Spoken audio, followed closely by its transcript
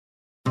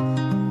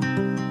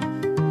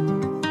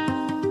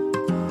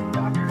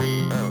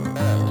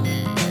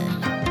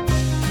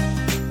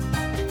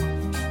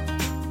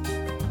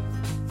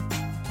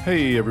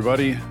Hey,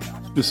 everybody.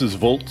 This is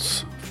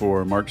Volts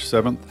for March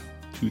 7th,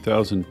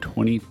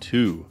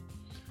 2022.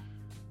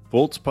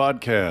 Volts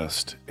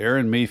podcast,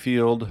 Aaron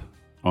Mayfield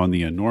on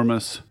the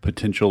enormous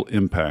potential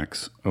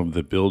impacts of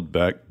the Build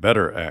Back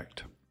Better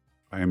Act.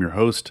 I am your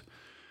host,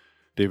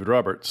 David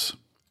Roberts.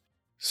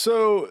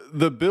 So,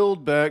 the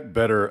Build Back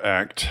Better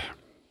Act,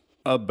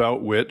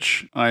 about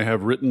which I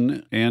have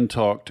written and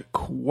talked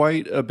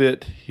quite a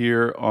bit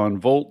here on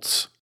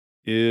Volts,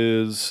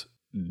 is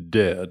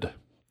dead.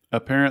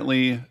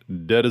 Apparently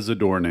dead as a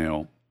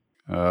doornail.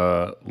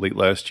 Late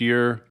last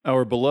year,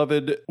 our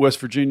beloved West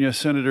Virginia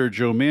Senator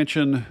Joe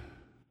Manchin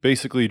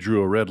basically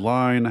drew a red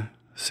line,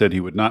 said he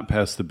would not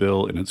pass the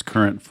bill in its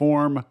current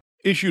form,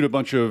 issued a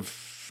bunch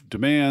of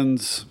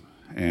demands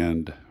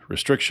and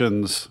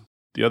restrictions.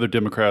 The other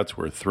Democrats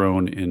were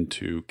thrown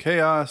into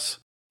chaos,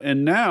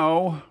 and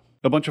now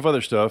a bunch of other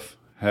stuff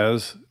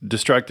has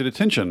distracted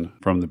attention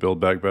from the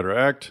Build Back Better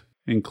Act,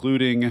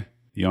 including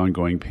the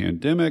ongoing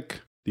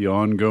pandemic, the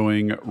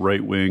ongoing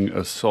right-wing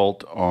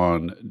assault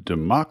on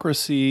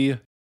democracy,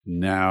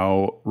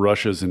 now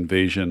Russia's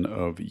invasion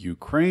of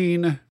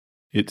Ukraine.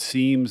 It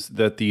seems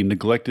that the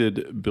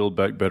neglected Build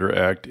Back Better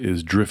Act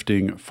is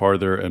drifting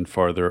farther and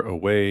farther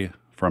away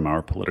from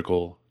our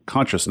political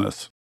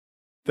consciousness.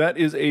 That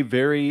is a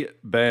very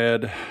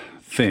bad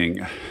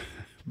thing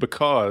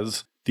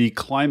because the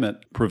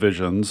climate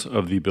provisions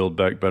of the Build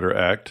Back Better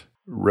Act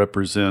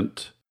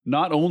represent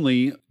not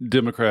only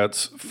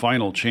Democrats'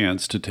 final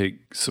chance to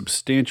take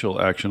substantial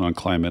action on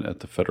climate at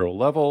the federal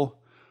level,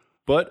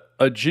 but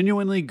a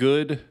genuinely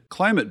good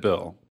climate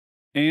bill.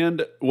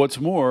 And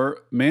what's more,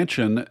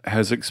 Manchin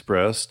has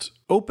expressed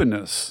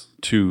openness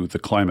to the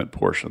climate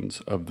portions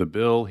of the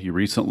bill. He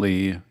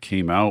recently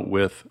came out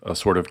with a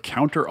sort of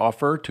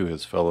counteroffer to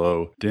his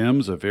fellow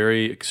Dems, a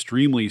very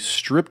extremely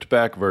stripped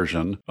back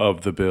version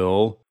of the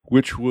bill,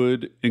 which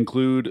would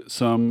include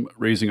some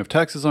raising of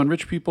taxes on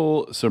rich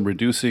people, some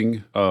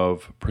reducing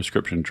of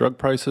prescription drug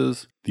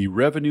prices, the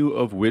revenue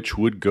of which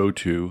would go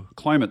to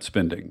climate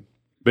spending.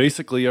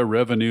 Basically, a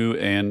revenue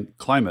and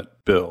climate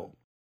bill.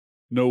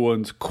 No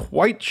one's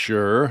quite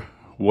sure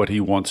what he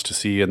wants to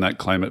see in that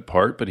climate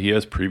part, but he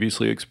has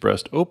previously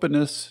expressed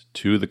openness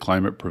to the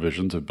climate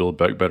provisions of Build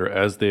Back Better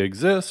as they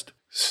exist.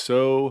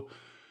 So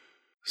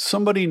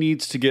somebody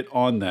needs to get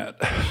on that.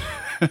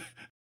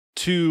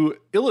 To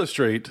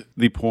illustrate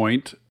the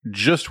point,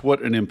 just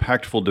what an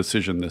impactful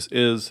decision this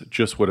is,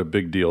 just what a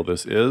big deal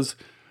this is,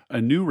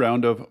 a new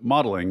round of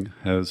modeling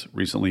has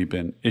recently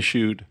been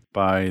issued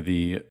by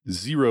the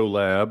Zero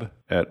Lab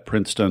at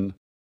Princeton,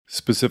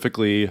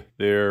 specifically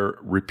their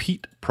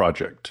REPEAT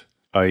project,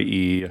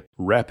 i.e.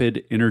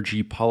 Rapid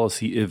Energy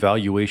Policy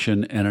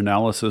Evaluation and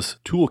Analysis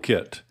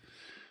Toolkit,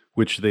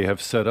 which they have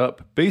set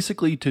up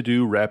basically to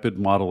do rapid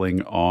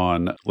modeling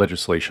on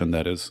legislation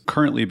that is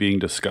currently being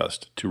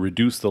discussed to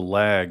reduce the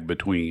lag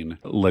between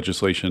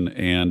legislation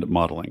and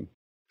modeling.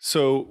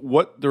 So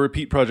what the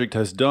REPEAT project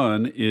has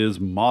done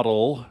is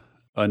model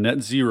a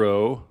net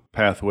zero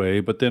pathway,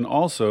 but then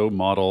also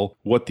model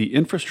what the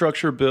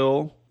infrastructure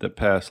bill that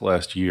passed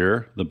last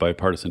year, the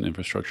bipartisan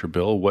infrastructure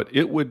bill, what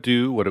it would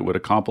do, what it would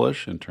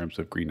accomplish in terms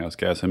of greenhouse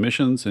gas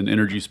emissions and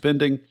energy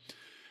spending,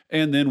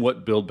 and then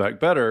what Build Back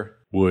Better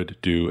would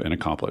do and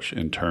accomplish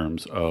in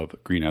terms of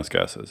greenhouse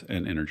gases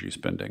and energy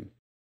spending.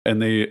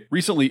 And they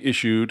recently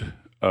issued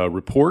a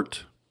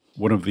report.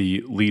 One of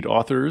the lead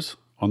authors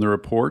on the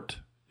report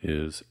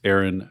is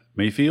Aaron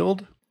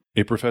Mayfield,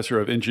 a professor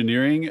of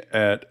engineering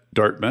at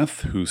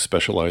Dartmouth who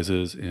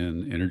specializes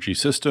in energy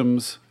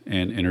systems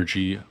and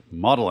energy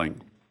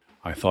modeling.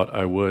 I thought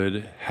I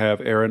would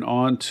have Aaron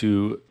on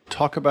to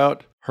talk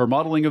about her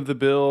modeling of the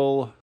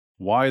bill,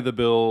 why the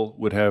bill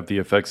would have the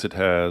effects it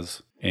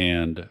has,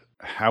 and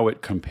how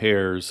it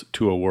compares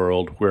to a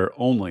world where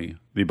only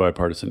the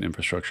bipartisan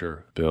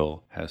infrastructure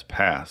bill has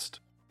passed.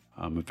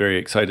 I'm very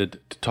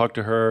excited to talk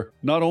to her,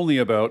 not only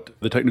about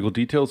the technical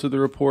details of the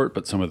report,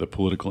 but some of the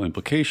political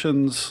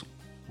implications,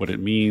 what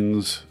it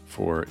means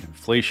for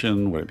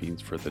inflation, what it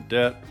means for the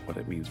debt, what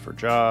it means for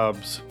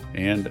jobs,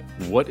 and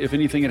what, if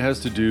anything, it has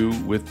to do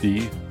with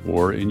the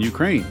war in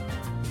Ukraine.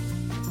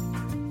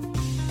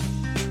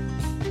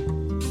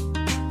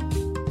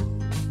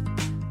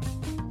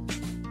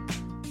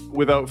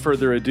 Without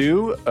further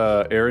ado,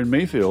 Aaron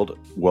Mayfield,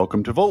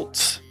 welcome to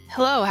Volts.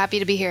 Hello, happy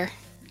to be here.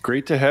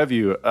 Great to have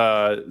you.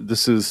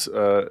 This is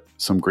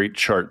some great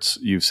charts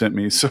you've sent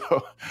me, so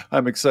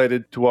I'm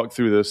excited to walk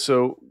through this.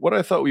 So what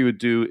I thought we would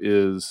do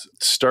is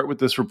start with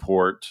this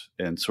report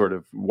and sort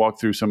of walk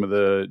through some of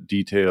the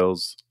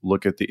details,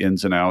 look at the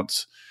ins and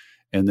outs,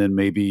 and then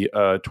maybe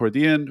toward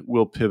the end,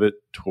 we'll pivot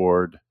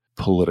toward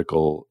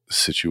political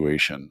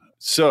situation.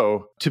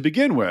 So to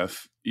begin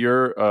with,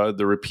 the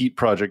REPEAT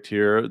project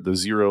here, the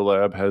Zero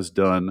Lab, has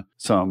done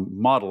some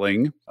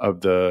modeling of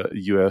the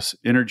U.S.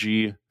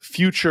 energy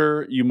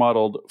future. You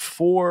modeled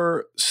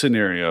 4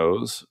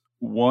 scenarios.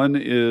 One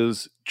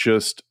is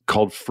just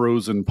called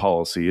frozen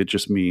policy. It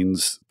just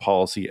means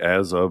policy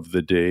as of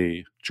the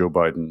day Joe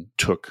Biden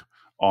took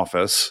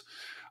office.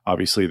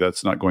 Obviously,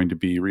 that's not going to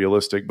be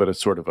realistic, but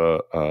it's sort of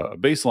a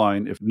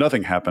baseline if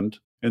nothing happened.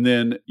 And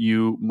then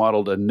you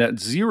modeled a net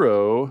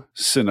zero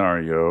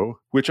scenario,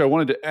 which I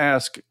wanted to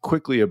ask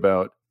quickly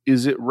about.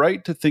 Is it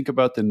right to think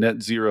about the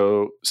net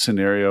zero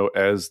scenario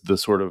as the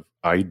sort of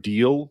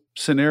ideal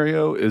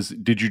scenario?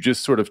 Did you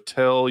just sort of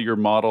tell your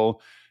model,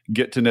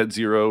 get to net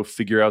zero,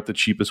 figure out the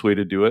cheapest way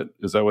to do it?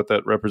 Is that what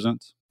that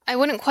represents? I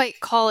wouldn't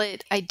quite call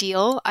it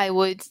ideal. I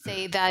would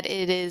say that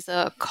it is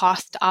a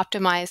cost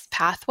optimized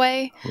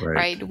pathway,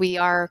 right? We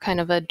are kind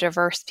of a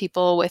diverse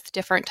people with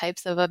different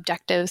types of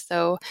objectives.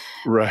 So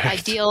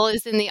ideal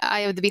is in the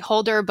eye of the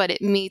beholder, but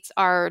it meets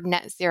our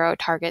net zero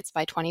targets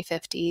by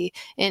 2050,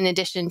 in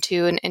addition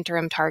to an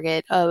interim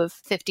target of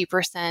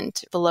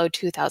 50% below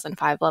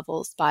 2005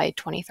 levels by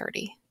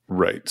 2030.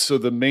 Right. So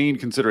the main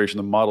consideration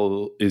the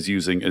model is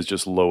using is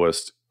just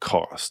lowest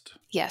cost.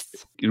 Yes.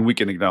 And we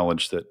can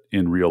acknowledge that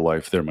in real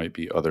life, there might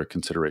be other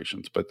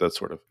considerations, but that's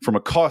sort of, from a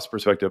cost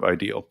perspective,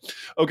 ideal.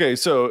 Okay,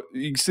 so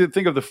you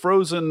think of the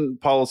frozen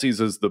policies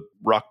as the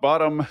rock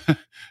bottom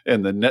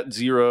and the net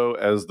zero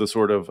as the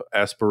sort of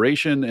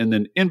aspiration. And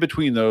then in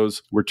between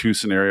those were two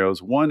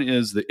scenarios. One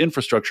is the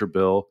infrastructure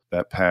bill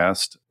that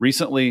passed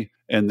recently.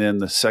 And then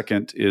the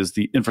second is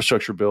the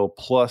infrastructure bill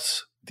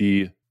plus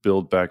the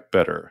Build Back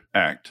Better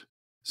Act.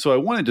 So I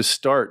wanted to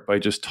start by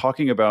just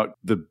talking about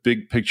the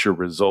big picture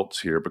results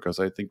here, because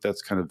I think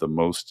that's kind of the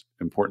most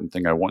important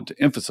thing I want to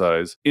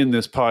emphasize in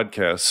this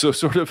podcast. So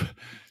sort of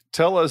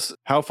tell us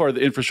how far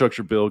the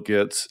infrastructure bill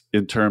gets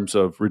in terms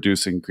of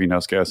reducing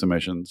greenhouse gas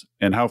emissions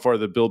and how far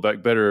the Build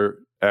Back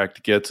Better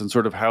Act gets and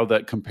sort of how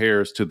that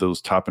compares to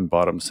those top and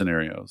bottom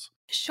scenarios.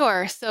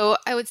 Sure. So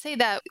I would say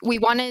that we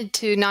wanted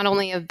to not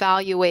only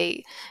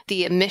evaluate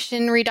the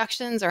emission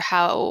reductions or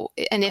how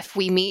and if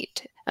we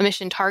meet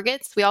emission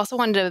targets, we also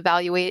wanted to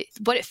evaluate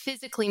what it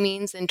physically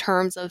means in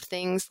terms of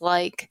things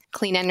like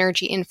clean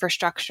energy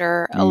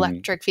infrastructure,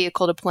 electric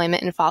vehicle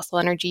deployment, and fossil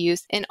energy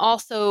use, and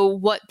also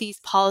what these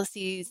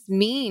policies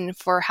mean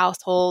for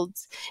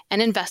households and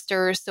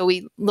investors. So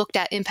we looked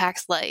at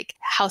impacts like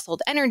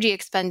household energy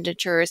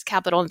expenditures,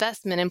 capital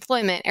investment,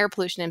 employment, air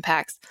pollution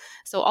impacts.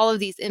 So all of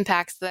these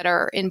impacts that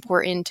are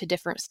important to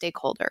different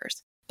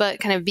stakeholders. But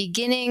kind of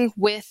beginning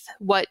with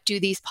what do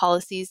these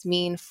policies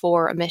mean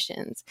for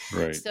emissions?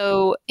 Right.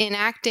 So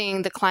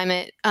enacting the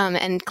climate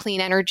and clean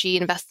energy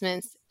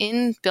investments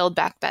in Build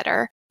Back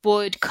Better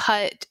would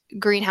cut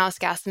greenhouse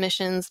gas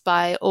emissions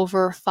by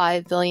over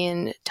 5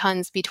 billion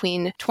tons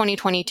between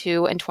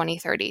 2022 and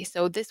 2030.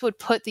 So this would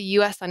put the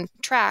U.S. on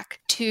track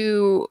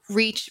to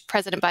reach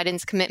President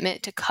Biden's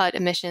commitment to cut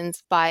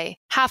emissions by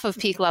half of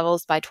peak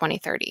levels by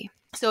 2030.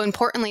 So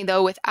importantly,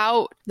 though,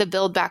 without the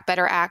Build Back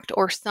Better Act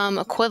or some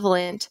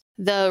equivalent,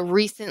 the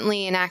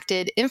recently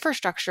enacted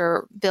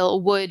infrastructure bill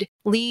would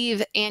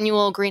leave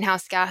annual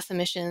greenhouse gas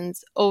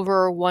emissions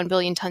over 1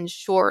 billion tons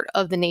short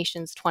of the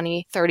nation's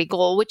 2030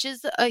 goal, which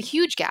is a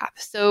huge gap.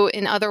 So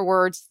in other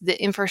words,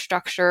 the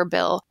infrastructure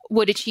bill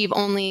would achieve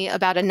only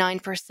about a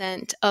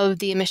 9% of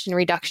the emission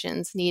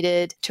reductions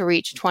needed to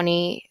reach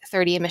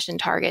 2030 emission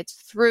targets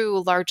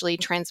through largely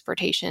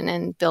transportation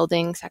and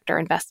building sector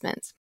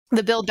investments.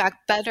 The Build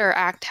Back Better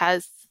Act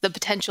has the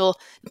potential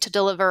to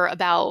deliver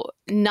about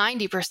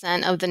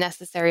 90% of the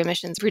necessary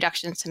emissions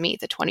reductions to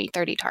meet the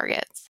 2030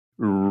 targets.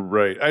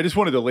 Right. I just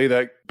wanted to lay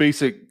that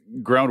basic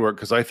groundwork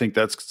because I think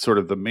that's sort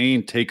of the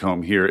main take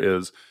home here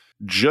is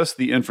just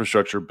the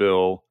infrastructure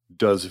bill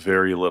does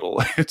very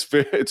little.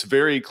 It's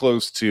very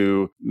close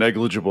to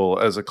negligible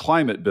as a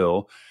climate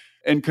bill.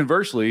 And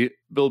conversely,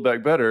 Build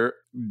Back Better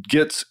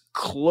gets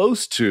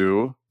close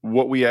to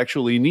what we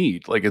actually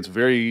need. Like it's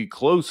very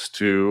close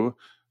to,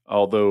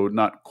 although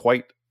not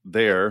quite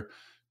there,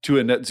 to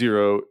a net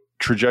zero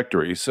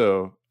trajectory.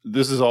 So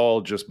this is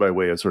all just by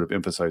way of sort of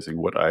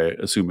emphasizing what I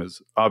assume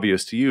is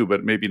obvious to you,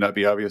 but maybe not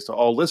be obvious to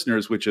all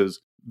listeners, which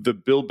is the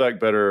Build Back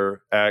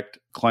Better Act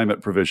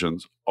climate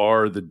provisions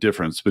are the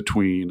difference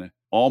between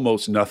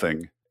almost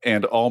nothing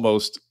and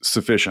almost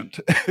sufficient.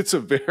 It's a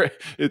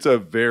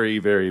very,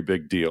 very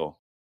big deal.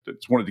 I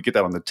just wanted to get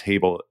that on the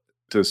table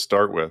to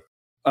start with.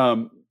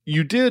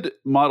 You did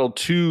model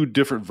two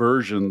different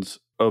versions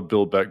of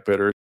Build Back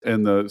Better,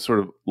 and the sort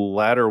of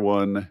latter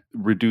one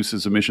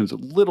reduces emissions a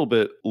little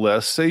bit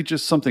less. Say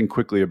just something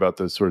quickly about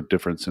the sort of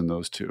difference in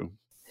those two.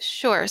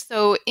 Sure.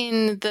 So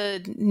in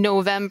the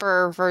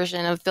November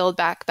version of Build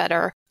Back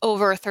Better,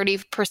 over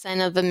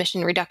 30% of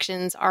emission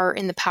reductions are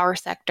in the power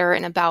sector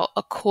and about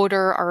a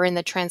quarter are in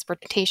the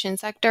transportation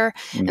sector.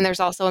 And there's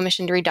also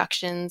emission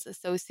reductions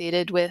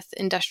associated with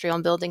industrial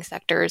and building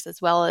sectors,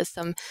 as well as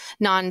some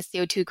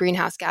non-CO2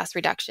 greenhouse gas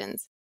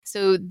reductions.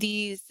 So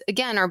these,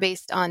 again, are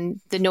based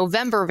on the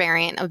November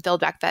variant of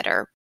Build Back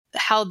Better.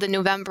 How the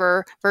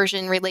November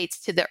version relates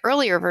to the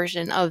earlier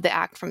version of the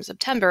Act from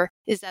September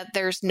is that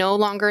there's no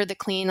longer the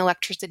Clean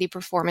Electricity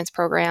Performance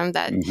Program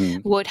that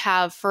would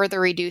have further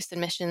reduced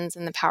emissions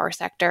in the power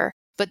sector.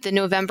 But the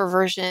November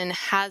version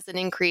has an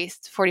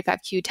increased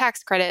 45Q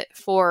tax credit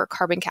for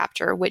carbon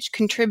capture, which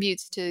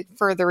contributes to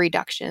further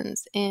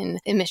reductions in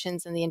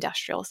emissions in the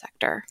industrial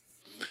sector.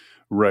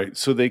 Right.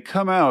 So they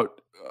come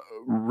out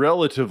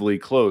relatively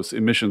close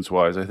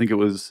emissions-wise. I think it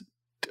was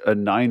a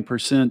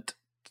 9%,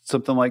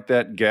 something like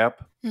that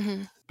gap.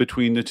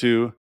 between the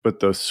two, but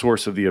the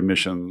source of the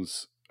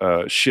emissions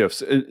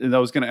shifts. And I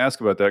was going to ask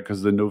about that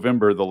because the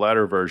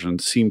latter version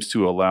seems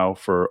to allow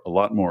for a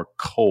lot more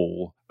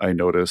coal, I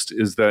noticed.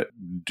 Is that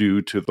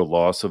due to the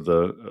loss of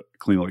the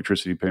Clean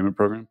Electricity Payment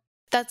Program?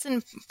 That's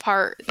in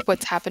part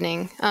what's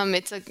happening.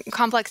 It's a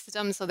complex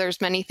system, so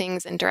there's many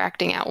things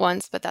interacting at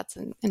once, but that's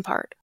in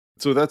part.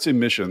 So that's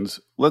emissions.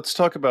 Let's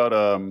talk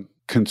about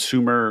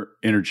consumer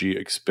energy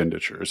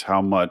expenditures,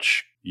 how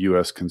much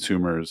U.S.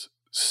 consumers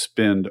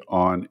spend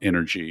on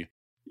energy.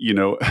 You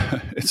know,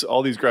 it's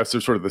all these graphs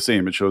are sort of the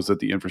same. It shows that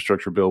the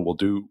infrastructure bill will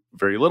do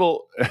very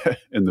little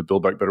and the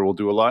Build Back Better will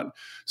do a lot.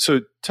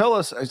 So tell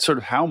us sort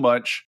of how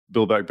much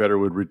Build Back Better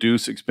would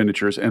reduce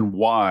expenditures and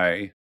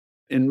why,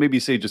 and maybe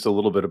say just a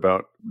little bit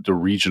about the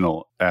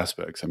regional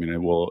aspects. I mean,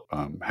 it will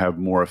have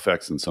more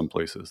effects in some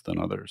places than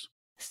others.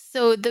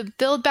 So the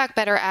Build Back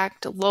Better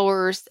Act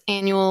lowers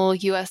annual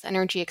U.S.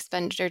 energy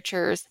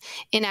expenditures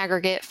in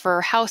aggregate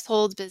for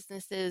households,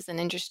 businesses, and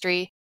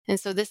industry. And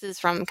so this is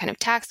from kind of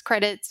tax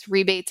credits,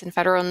 rebates, and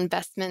federal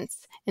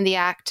investments. And the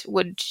act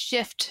would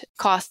shift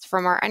costs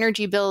from our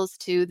energy bills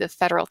to the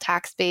federal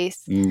tax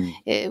base.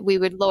 We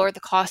would lower the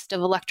cost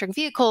of electric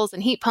vehicles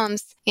and heat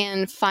pumps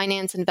and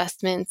finance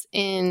investments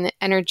in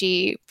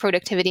energy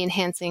productivity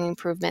enhancing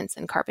improvements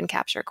and carbon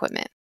capture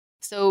equipment.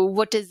 So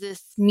what does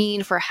this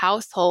mean for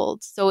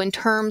households? So in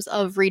terms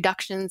of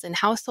reductions in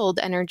household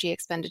energy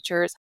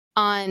expenditures,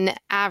 on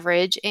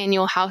average,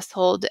 annual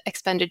household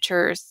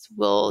expenditures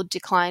will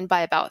decline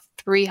by about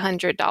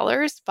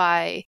 $300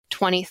 by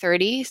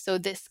 2030. So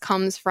this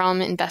comes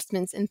from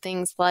investments in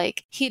things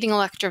like heating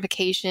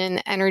electrification,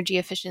 energy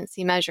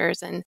efficiency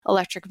measures, and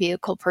electric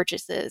vehicle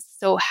purchases.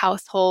 So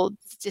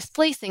households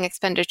displacing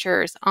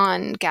expenditures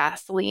on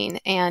gasoline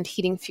and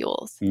heating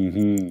fuels.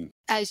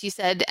 As you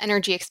said,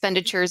 energy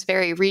expenditures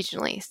vary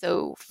regionally.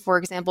 So, for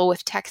example,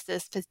 with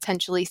Texas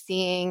potentially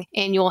seeing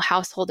annual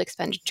household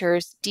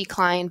expenditures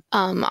decline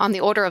on the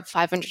order of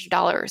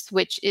 $500,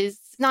 which is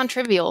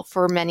non-trivial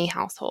for many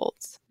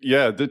households.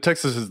 Yeah,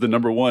 Texas is the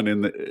number one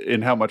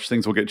in how much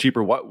things will get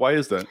cheaper. Why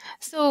is that?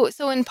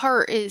 So in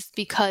part is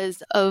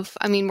because of,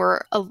 I mean,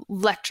 we're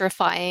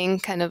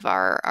electrifying kind of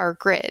our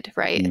grid,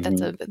 right?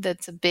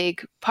 That's a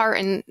big part,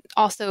 and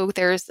also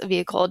there's a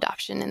vehicle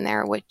adoption in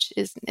there, which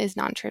is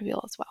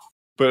non-trivial as well.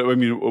 But I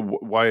mean,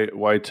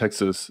 why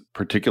Texas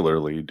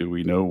particularly? Do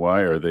we know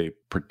why? Are they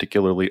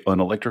particularly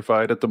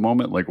unelectrified at the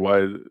moment? Like,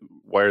 why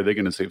are they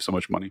going to save so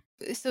much money?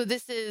 So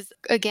this is,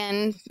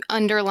 again,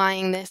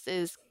 underlying this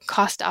is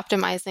cost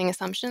optimizing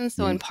assumptions.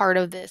 So in part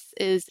of this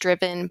is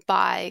driven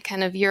by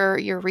kind of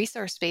your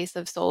resource base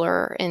of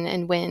solar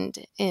and wind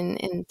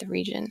in the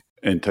region.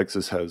 And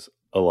Texas has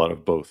a lot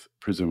of both,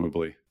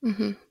 presumably.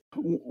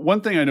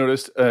 One thing I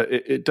noticed,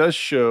 it does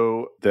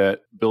show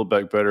that Build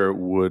Back Better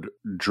would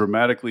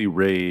dramatically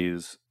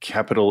raise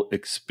capital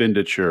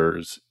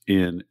expenditures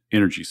in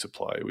energy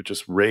supply. It would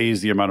just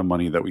raise the amount of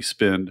money that we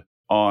spend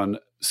on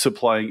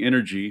supplying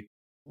energy.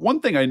 One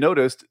thing I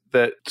noticed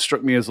that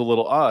struck me as a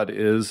little odd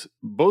is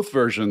both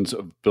versions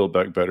of Build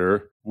Back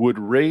Better would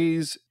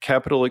raise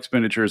capital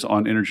expenditures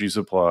on energy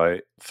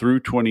supply through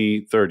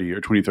 2030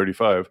 or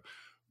 2035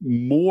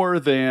 more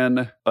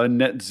than a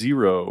net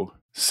zero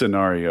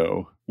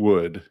scenario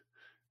would.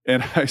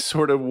 And I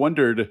sort of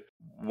wondered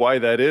why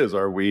that is.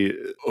 Are we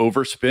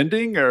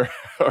overspending or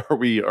are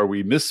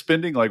we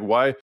misspending? Like,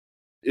 why?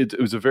 It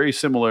was a very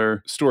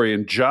similar story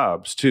in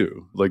jobs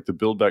too. Like the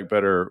Build Back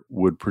Better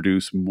would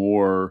produce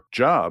more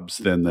jobs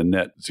than the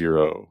net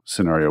zero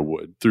scenario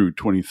would through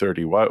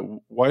 2030.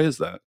 Why is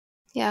that?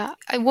 Yeah,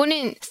 I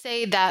wouldn't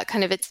say that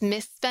kind of it's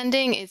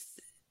misspending. It's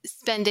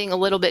spending a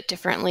little bit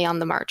differently on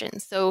the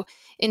margins. So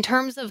in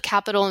terms of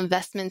capital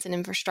investments in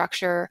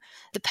infrastructure,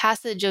 the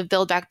passage of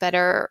Build Back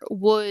Better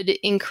would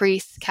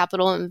increase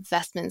capital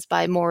investments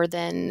by more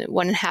than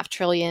 $1.5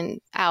 trillion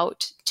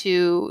out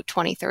to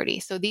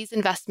 2030. So these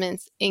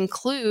investments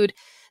include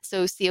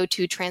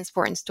CO2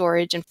 transport and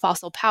storage and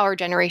fossil power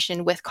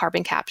generation with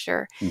carbon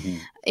capture.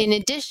 In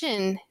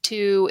addition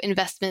to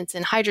investments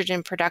in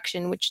hydrogen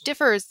production, which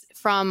differs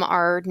from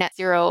our net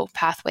zero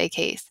pathway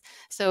case.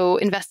 So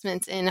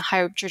investments in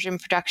hydrogen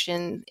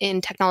production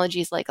in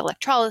technologies like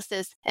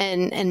electrolysis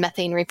and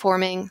methane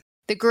reforming.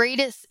 The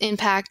greatest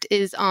impact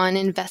is on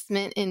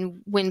investment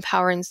in wind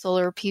power and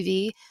solar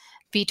PV.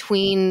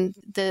 Between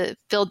the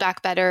Build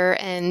Back Better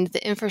and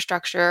the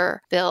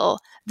infrastructure bill,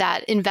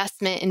 that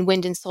investment in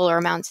wind and solar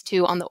amounts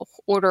to on the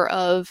order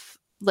of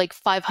like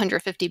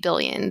 $550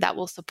 billion that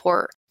will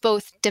support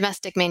both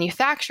domestic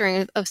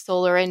manufacturing of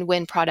solar and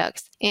wind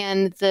products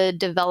and the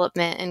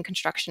development and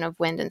construction of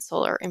wind and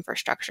solar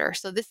infrastructure.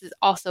 So this is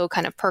also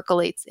kind of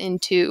percolates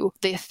into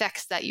the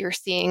effects that you're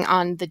seeing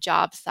on the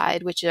job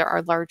side, which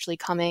are largely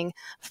coming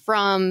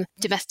from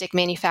domestic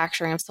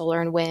manufacturing of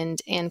solar and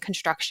wind and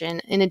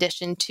construction, in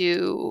addition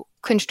to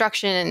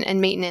construction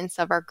and maintenance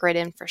of our grid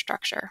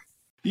infrastructure.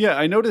 Yeah,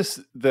 I noticed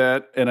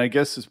that, and I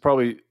guess it's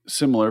probably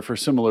similar for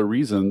similar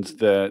reasons,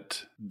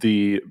 that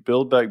the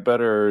Build Back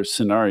Better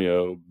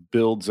scenario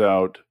builds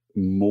out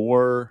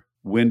more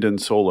wind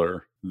and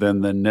solar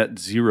than the net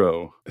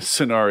zero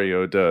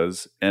scenario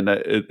does. And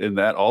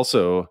that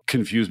also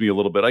confused me a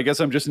little bit. I guess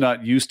I'm just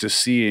not used to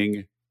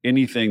seeing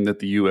anything that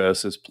the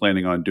U.S. is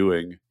planning on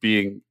doing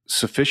being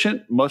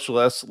sufficient, much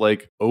less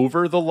like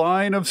over the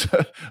line of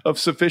of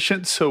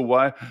sufficient. So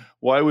why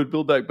would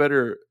Build Back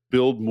Better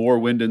build more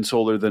wind and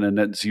solar than a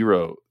net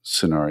zero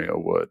scenario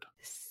would?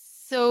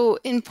 So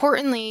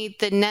importantly,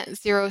 the net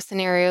zero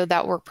scenario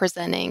that we're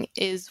presenting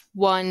is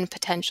one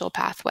potential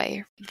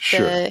pathway.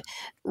 Sure. The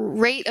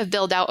rate of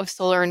build out of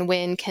solar and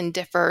wind can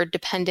differ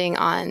depending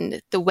on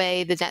the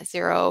way the net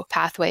zero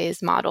pathway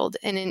is modeled.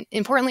 And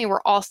importantly,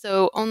 we're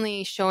also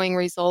only showing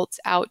results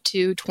out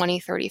to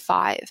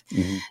 2035.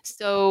 Mm-hmm.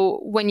 So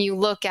when you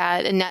look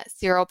at a net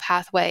zero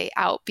pathway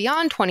out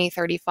beyond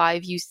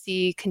 2035, you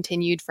see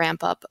continued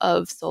ramp up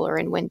of solar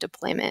and wind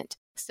deployment.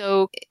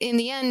 So in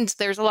the end,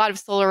 there's a lot of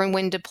solar and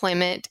wind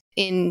deployment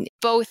in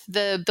both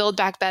the Build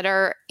Back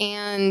Better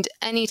and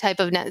any type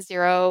of net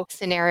zero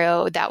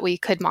scenario that we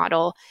could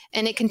model.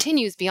 And it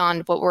continues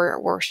beyond what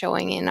we're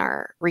showing in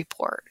our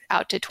report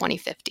out to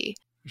 2050.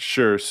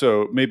 Sure.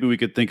 So maybe we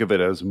could think of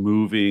it as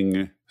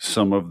moving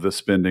some of the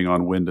spending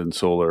on wind and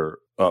solar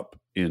up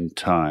in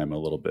time a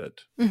little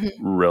bit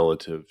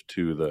relative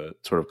to the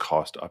sort of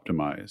cost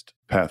optimized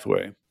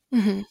pathway.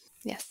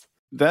 Yes.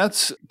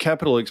 That's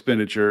capital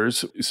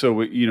expenditures. So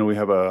we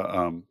have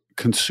a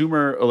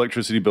consumer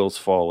electricity bills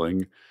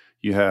falling.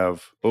 You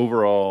have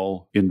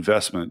overall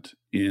investment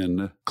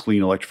in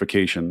clean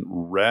electrification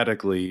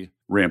radically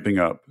ramping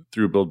up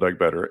through Build Back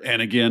Better.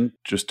 And again,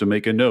 just to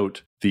make a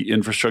note, the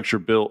infrastructure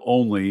bill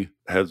only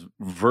has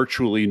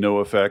virtually no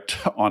effect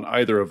on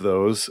either of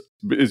those.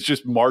 It's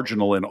just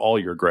marginal in all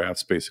your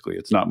graphs, basically.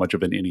 It's not much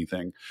of an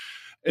anything.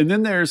 And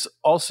then there's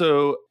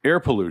also air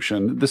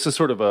pollution. This is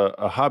sort of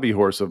a hobby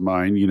horse of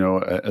mine.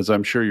 As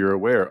I'm sure you're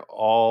aware,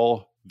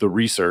 all the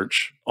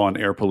research on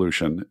air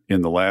pollution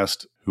in the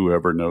last,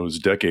 whoever knows,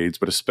 decades,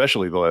 but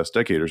especially the last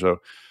decade or so,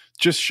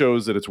 just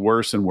shows that it's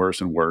worse and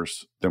worse and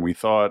worse than we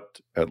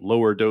thought, at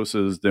lower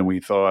doses than we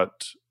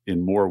thought,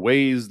 in more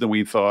ways than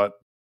we thought.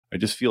 I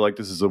just feel like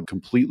this is a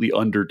completely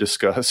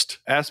under-discussed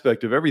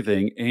aspect of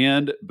everything,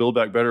 and Build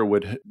Back Better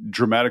would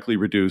dramatically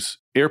reduce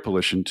air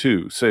pollution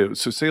too. So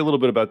say a little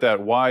bit about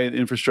that, why an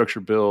infrastructure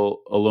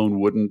bill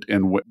alone wouldn't,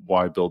 and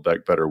why Build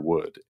Back Better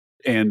would.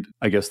 And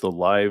I guess the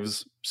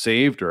lives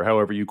saved, or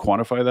however you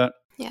quantify that.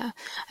 Yeah.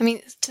 I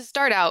mean, to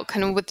start out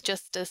kind of with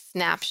just a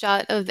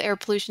snapshot of the air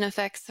pollution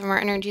effects from our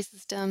energy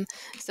system.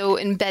 So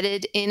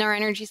embedded in our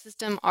energy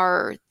system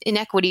are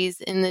inequities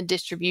in the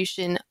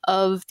distribution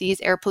of these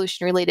air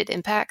pollution related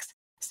impacts.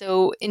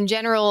 So in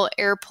general,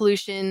 air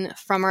pollution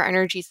from our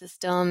energy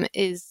system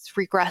is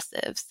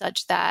regressive,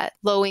 such that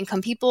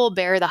low-income people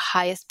bear the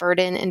highest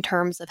burden in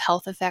terms of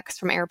health effects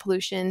from air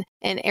pollution,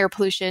 and air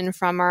pollution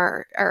from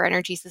our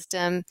energy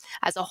system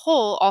as a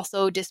whole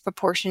also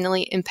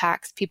disproportionately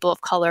impacts people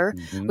of color,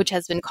 which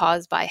has been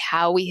caused by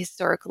how we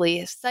historically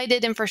have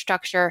cited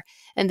infrastructure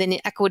and the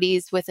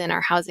inequities within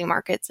our housing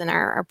markets and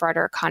our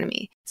broader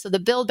economy. So the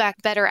Build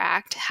Back Better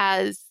Act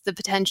has the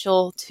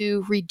potential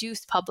to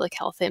reduce public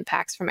health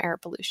impacts from air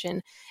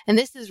pollution. And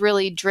this is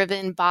really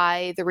driven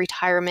by the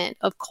retirement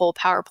of coal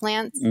power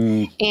plants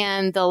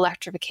and the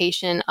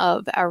electrification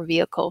of our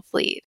vehicle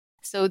fleet.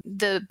 So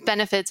the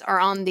benefits are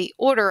on the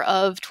order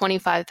of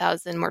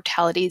 25,000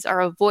 mortalities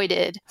are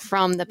avoided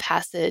from the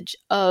passage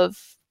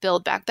of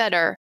Build Back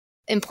Better.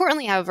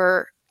 Importantly,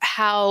 however,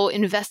 how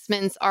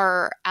investments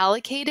are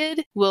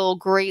allocated will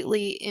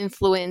greatly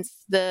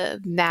influence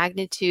the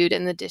magnitude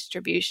and the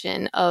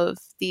distribution of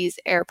these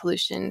air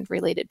pollution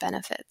related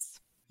benefits.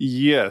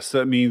 Yes,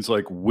 that means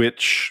like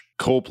which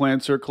coal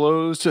plants are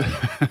closed,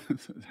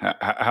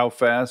 how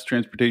fast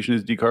transportation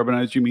is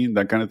decarbonized, you mean,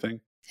 that kind of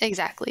thing?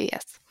 Exactly,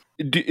 yes.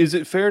 Is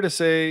it fair to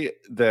say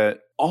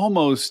that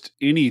almost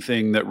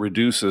anything that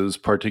reduces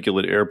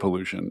particulate air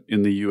pollution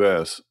in the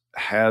U.S.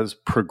 has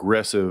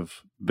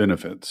progressive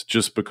benefits?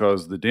 Just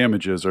because the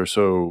damages are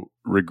so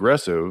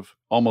regressive,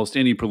 almost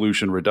any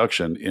pollution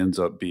reduction ends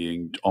up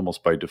being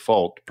almost by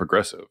default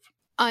progressive.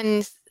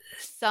 On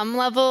some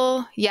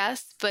level,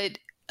 yes, but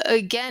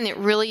again, it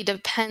really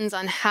depends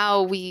on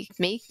how we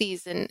make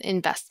these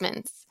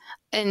investments.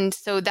 And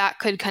so that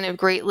could kind of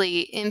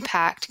greatly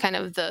impact kind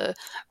of the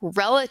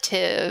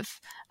relative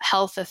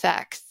health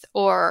effects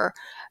or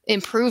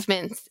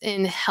improvements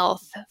in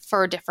health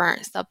for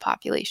different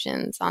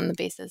subpopulations on the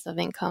basis of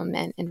income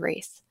and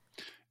race.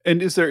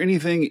 And is there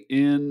anything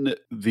in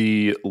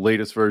the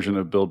latest version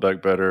of Build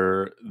Back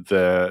Better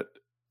that,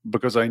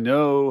 because I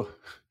know,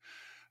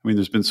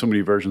 there's been so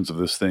many versions of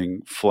this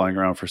thing flying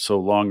around for so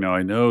long now.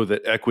 I know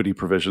that equity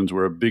provisions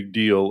were a big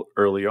deal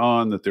early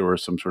on, that there were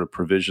some sort of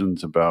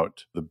provisions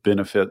about the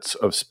benefits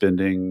of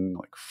spending,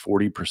 like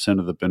 40%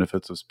 of the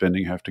benefits of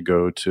spending have to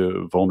go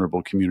to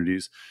vulnerable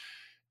communities.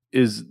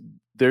 Is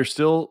there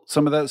still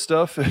some of that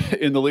stuff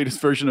in the latest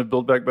version of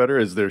Build Back Better?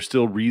 Is there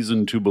still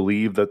reason to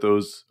believe that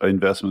those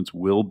investments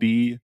will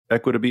be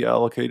equitably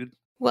allocated?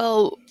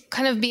 Well,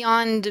 kind of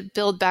beyond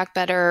Build Back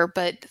Better,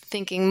 but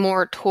thinking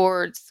more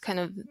towards kind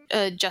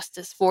of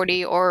Justice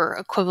 40 or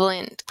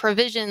equivalent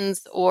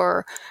provisions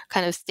or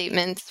kind of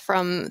statements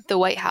from the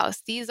White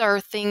House. These are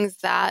things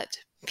that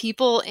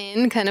people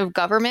in kind of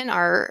government,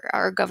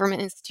 our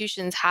government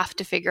institutions have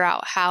to figure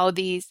out how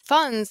these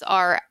funds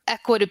are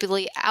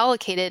equitably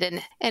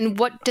allocated and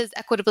what does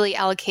equitably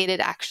allocated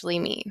actually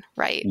mean,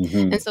 right?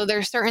 Mm-hmm. And so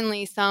there's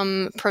certainly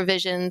some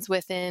provisions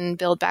within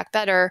Build Back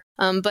Better,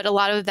 but a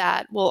lot of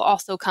that will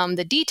also come,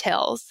 the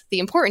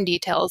important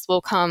details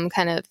will come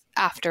kind of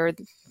after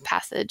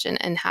passage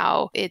and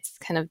how it's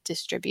kind of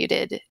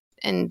distributed.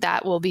 And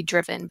that will be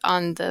driven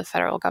on the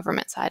federal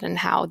government side and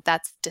how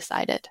that's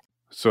decided.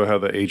 So how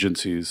the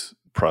agencies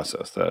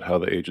process that, how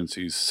the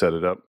agencies set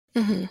it up.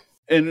 Mm-hmm.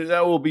 And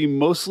that will be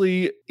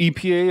mostly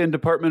EPA and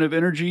Department of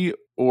Energy,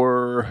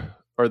 or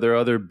are there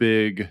other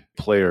big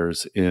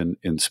players in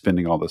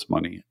spending all this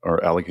money or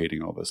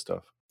allocating all this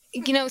stuff?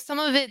 Some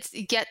of it's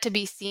yet to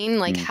be seen,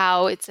 like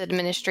how it's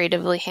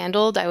administratively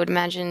handled. I would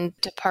imagine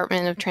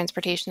Department of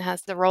Transportation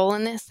has the role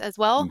in this as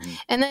well. Mm-hmm.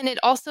 And then it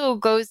also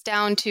goes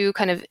down to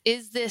kind of,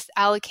 is this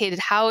allocated?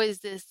 How is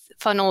this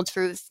funneled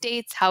through the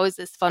states? How is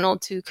this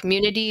funneled to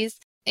communities?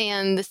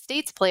 And the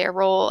states play a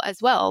role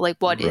as well. Like,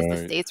 what is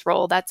the state's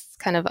role? That's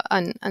kind of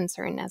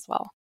uncertain as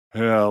well.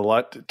 Yeah, a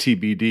lot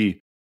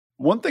TBD.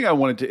 One thing I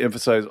wanted to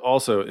emphasize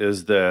also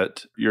is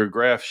that your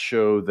graphs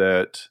show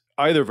that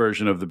either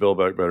version of the Build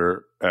Back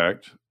Better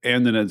Act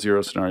and the net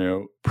zero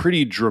scenario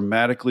pretty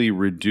dramatically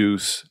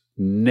reduce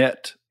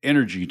net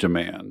energy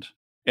demand.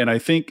 And I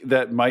think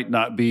that might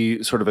not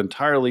be sort of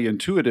entirely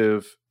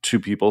intuitive to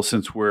people,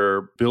 since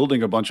we're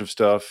building a bunch of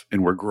stuff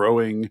and we're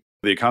growing,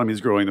 the economy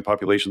is growing, the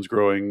population's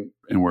growing,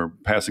 and we're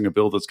passing a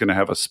bill that's going to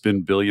have us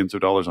spend billions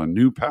of dollars on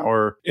new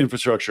power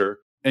infrastructure.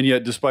 And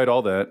yet, despite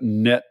all that,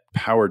 net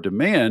power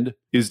demand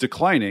is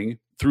declining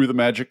through the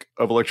magic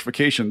of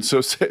electrification. So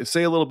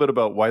say a little bit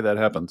about why that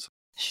happens.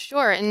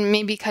 Sure. And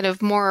maybe kind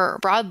of more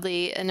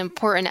broadly, an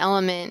important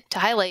element to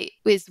highlight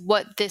is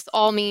what this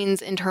all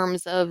means in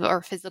terms of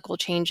our physical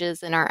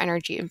changes in our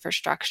energy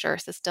infrastructure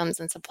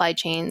systems and supply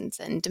chains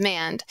and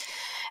demand.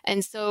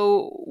 And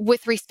so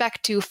with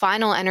respect to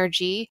final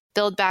energy,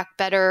 Build Back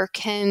Better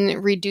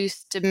can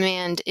reduce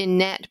demand in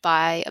net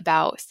by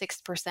about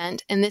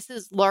 6%. And this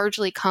is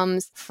largely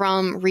comes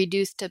from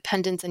reduced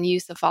dependence and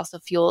use of fossil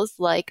fuels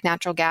like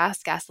natural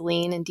gas,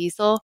 gasoline, and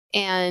diesel,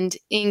 and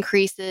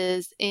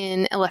increases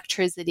in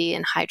electricity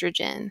and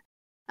hydrogen.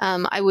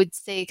 I would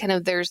say kind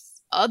of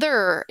there's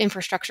other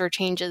infrastructure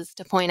changes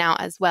to point out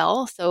as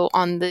well. So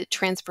on the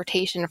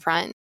transportation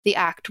front, the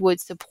Act would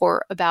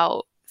support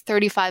about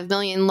 35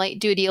 million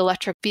light-duty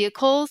electric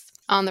vehicles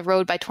on the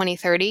road by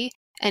 2030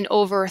 and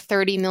over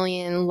 30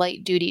 million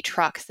light-duty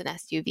trucks and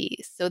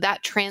SUVs. So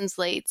that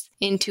translates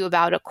into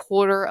about a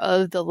quarter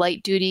of the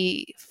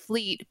light-duty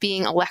fleet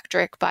being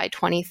electric by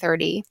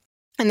 2030.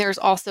 And there's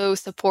also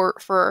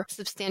support for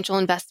substantial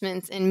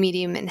investments in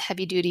medium and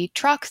heavy-duty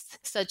trucks,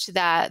 such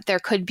that there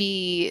could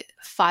be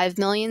 5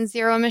 million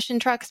zero-emission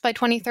trucks by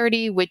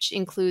 2030, which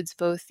includes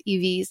both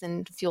EVs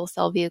and fuel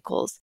cell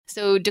vehicles.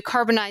 So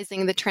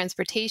decarbonizing the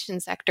transportation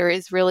sector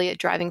is really a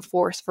driving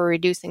force for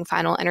reducing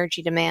final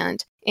energy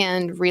demand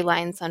and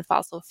reliance on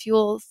fossil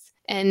fuels.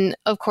 And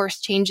of course,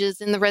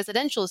 changes in the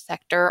residential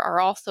sector are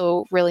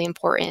also really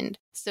important.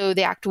 So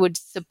the Act would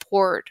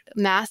support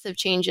massive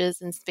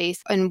changes in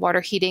space and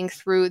water heating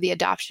through the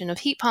adoption of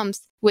heat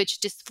pumps, which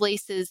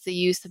displaces the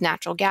use of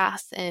natural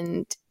gas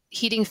and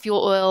heating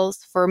fuel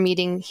oils for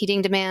meeting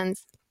heating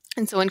demands.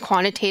 And so in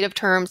quantitative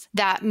terms,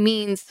 that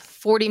means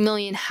 40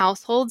 million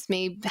households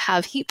may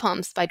have heat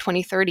pumps by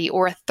 2030,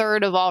 or a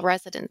third of all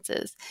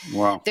residences.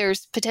 Wow.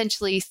 There's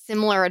potentially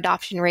similar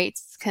adoption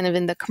rates kind of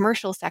in the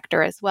commercial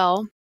sector as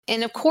well.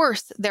 And of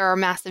course, there are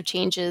massive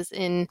changes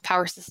in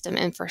power system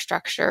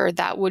infrastructure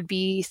that would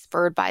be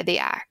spurred by the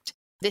Act.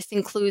 This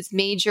includes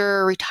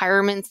major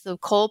retirements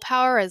of coal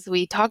power, as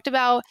we talked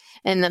about,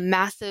 and the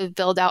massive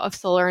build out of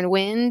solar and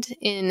wind,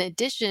 in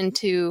addition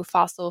to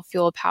fossil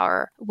fuel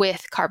power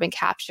with carbon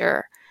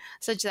capture,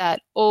 such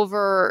that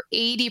over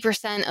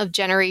 80% of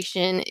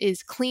generation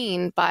is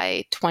clean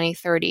by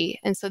 2030.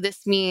 And so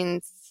this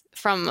means,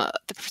 from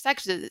the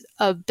perspective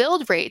of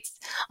build rates,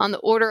 on the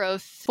order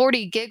of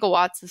 40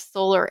 gigawatts of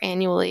solar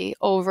annually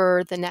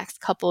over the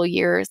next couple of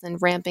years,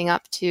 and ramping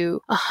up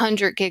to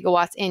 100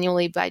 gigawatts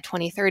annually by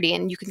 2030.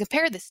 And you can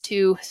compare this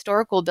to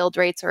historical build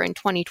rates, or in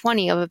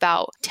 2020, of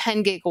about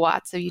 10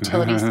 gigawatts of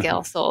utility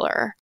scale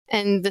solar.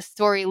 And the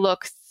story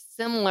looks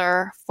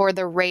similar for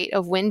the rate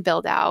of wind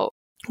build out,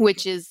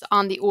 which is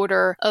on the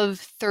order of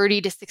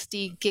 30 to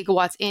 60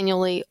 gigawatts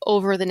annually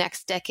over the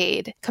next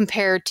decade,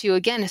 compared to,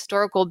 again,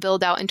 historical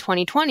build out in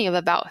 2020 of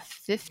about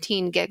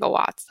 15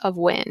 gigawatts of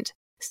wind.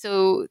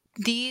 So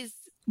these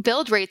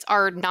build rates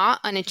are not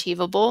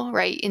unachievable,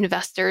 right?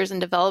 Investors and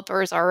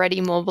developers are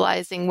already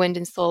mobilizing wind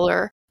and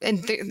solar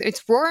and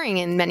it's roaring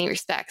in many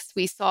respects.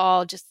 We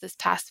saw just this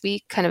past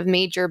week kind of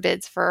major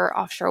bids for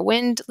offshore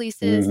wind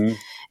leases,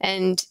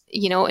 and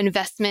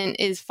investment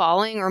is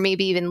falling or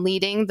maybe even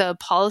leading the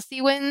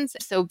policy wins.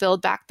 So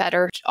Build Back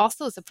Better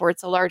also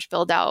supports a large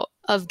build out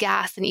of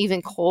gas and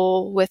even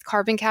coal with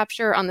carbon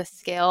capture on the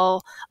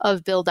scale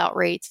of build out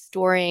rates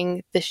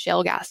during the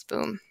shale gas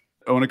boom.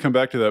 I want to come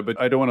back to that, but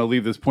I don't want to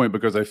leave this point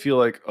because I feel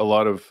like a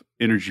lot of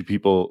energy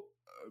people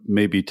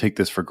maybe take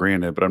this for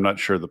granted, but I'm not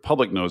sure the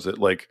public knows it.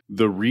 Like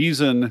the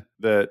reason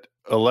that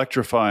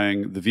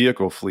electrifying the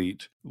vehicle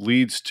fleet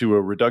leads to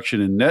a reduction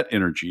in net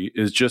energy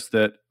is just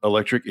that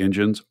electric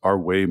engines are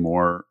way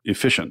more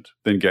efficient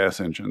than gas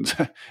engines,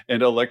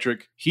 and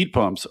electric heat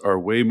pumps are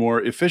way more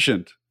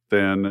efficient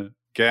than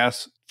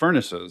gas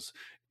furnaces.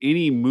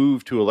 Any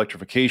move to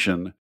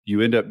electrification, you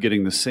end up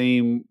getting the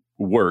same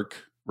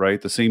work,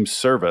 right? The same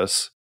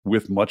service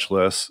with much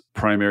less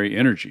primary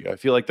energy. I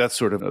feel like that's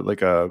sort of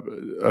like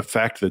a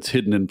fact that's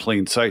hidden in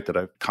plain sight that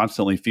I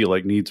constantly feel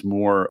like needs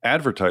more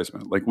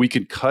advertisement. Like we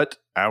could cut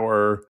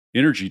our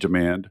energy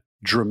demand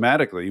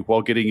dramatically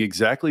while getting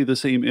exactly the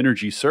same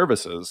energy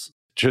services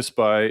just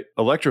by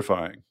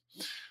electrifying.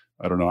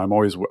 I don't know. I'm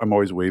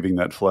always waving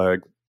that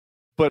flag.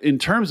 But in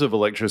terms of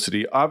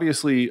electricity,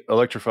 obviously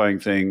electrifying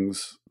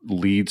things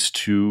leads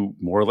to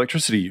more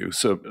electricity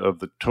use of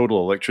the total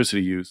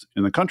electricity use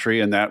in the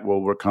country. And that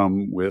will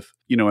come with,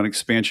 an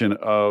expansion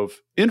of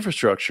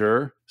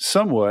infrastructure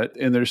somewhat.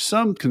 And there's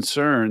some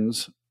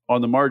concerns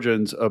on the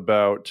margins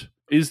about,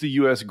 is the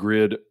US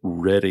grid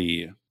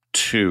ready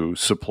to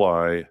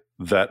supply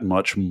that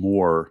much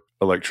more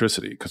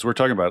electricity? Because we're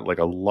talking about like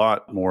a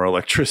lot more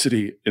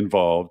electricity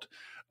involved.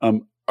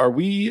 Are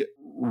we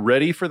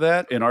ready for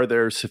that? And are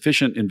there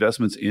sufficient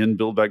investments in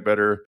Build Back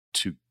Better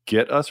to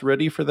get us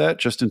ready for that,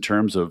 just in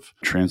terms of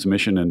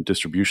transmission and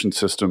distribution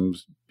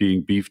systems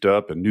being beefed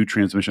up and new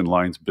transmission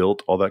lines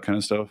built, all that kind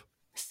of stuff?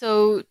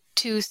 So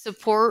to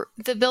support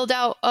the build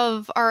out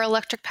of our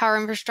electric power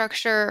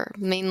infrastructure,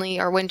 mainly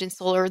our wind and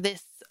solar,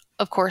 this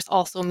of course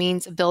also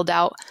means a build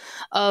out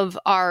of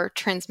our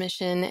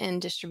transmission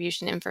and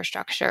distribution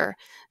infrastructure.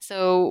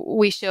 So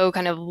we show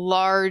kind of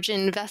large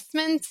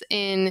investments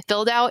in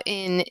build out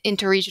in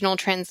interregional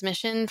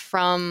transmission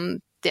from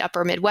the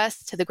upper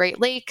Midwest to the Great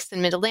Lakes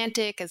and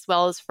Mid-Atlantic, as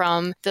well as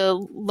from the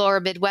lower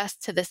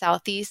Midwest to the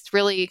Southeast,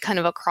 really kind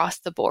of across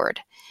the board.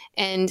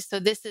 And so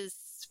this is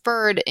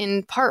spurred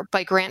in part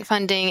by grant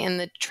funding and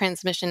the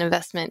transmission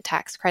investment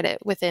tax credit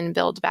within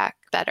Build Back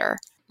Better.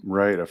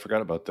 Right. I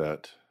forgot about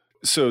that.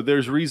 So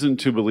there's reason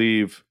to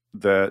believe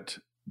that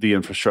the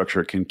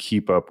infrastructure can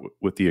keep up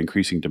with the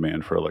increasing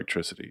demand for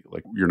electricity.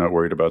 Like, you're not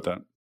worried about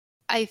that?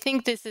 I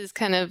think this is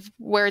kind of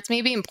where it's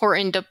maybe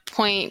important to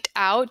point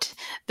out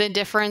the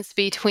difference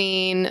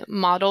between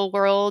model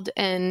world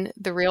and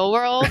the real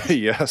world.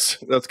 Yes,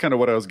 that's kind of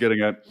what I was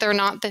getting at. They're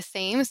not the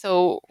same.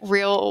 So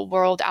real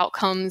world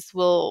outcomes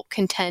will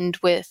contend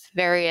with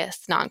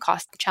various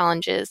non-cost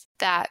challenges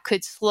that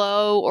could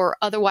slow or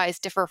otherwise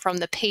differ from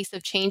the pace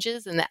of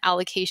changes in the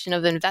allocation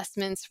of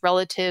investments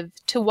relative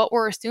to what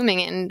we're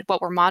assuming and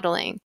what we're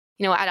modeling.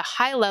 At a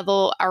high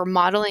level, our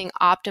modeling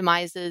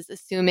optimizes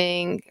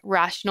assuming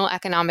rational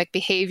economic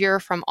behavior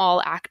from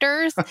all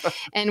actors.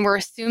 And we're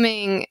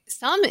assuming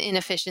some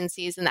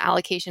inefficiencies in the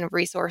allocation of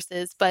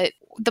resources, but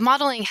the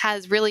modeling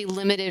has really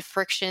limited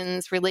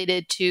frictions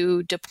related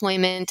to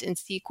deployment and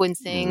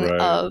sequencing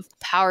of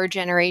power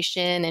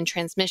generation and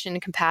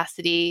transmission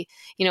capacity,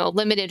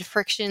 limited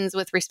frictions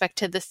with respect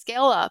to the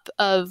scale up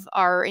of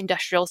our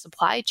industrial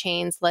supply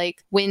chains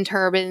like wind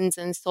turbines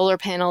and solar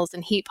panels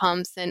and heat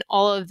pumps and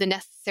all of the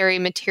necessary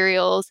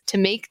materials to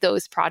make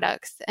those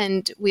products.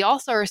 And we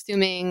also are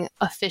assuming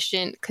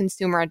efficient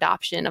consumer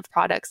adoption of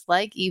products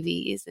like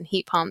EVs and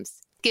heat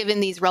pumps,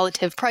 given these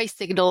relative price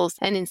signals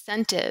and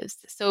incentives.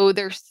 So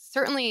there's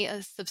certainly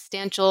a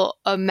substantial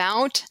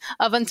amount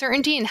of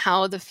uncertainty in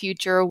how the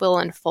future will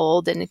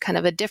unfold and kind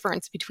of a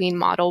difference between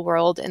model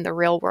world and the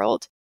real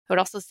world. I would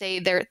also say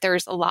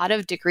there's a lot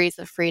of degrees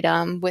of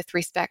freedom with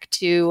respect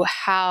to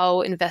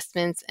how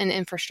investments and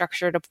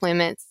infrastructure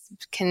deployments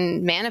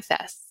can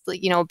manifest.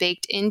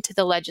 Baked into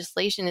the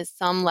legislation is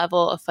some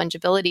level of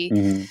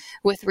fungibility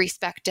with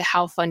respect to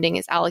how funding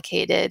is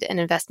allocated and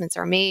investments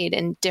are made.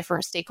 And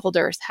different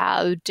stakeholders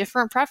have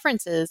different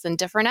preferences and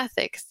different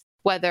ethics,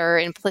 whether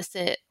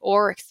implicit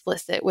or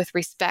explicit, with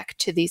respect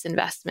to these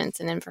investments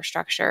in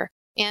infrastructure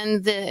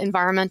and the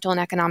environmental and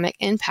economic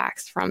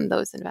impacts from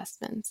those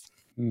investments.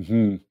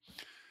 Mm-hmm.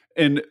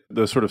 And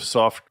the sort of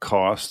soft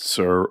costs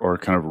or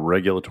kind of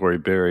regulatory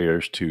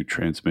barriers to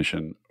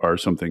transmission are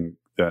something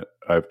that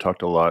I've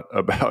talked a lot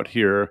about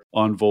here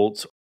on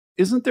Volts.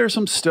 Isn't there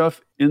some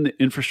stuff in the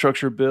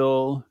infrastructure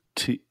bill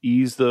to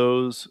ease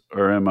those,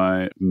 or am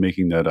I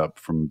making that up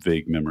from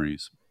vague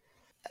memories?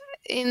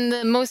 In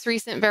the most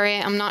recent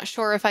variant, I'm not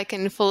sure if I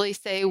can fully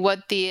say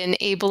what the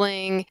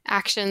enabling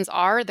actions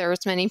are.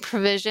 There's many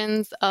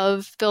provisions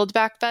of Build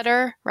Back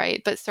Better,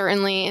 right? But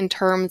certainly in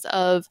terms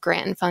of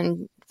grant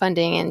and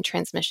funding and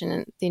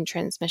transmission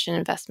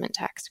investment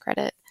tax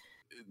credit.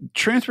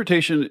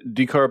 Transportation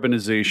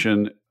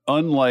decarbonization,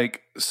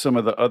 unlike some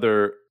of the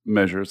other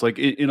measures, like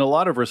in a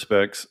lot of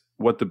respects,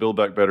 what the Build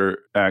Back Better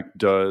Act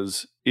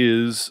does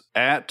is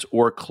at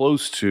or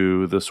close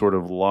to the sort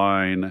of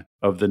line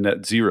of the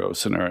net zero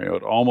scenario.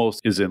 It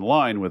almost is in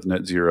line with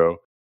net zero.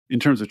 In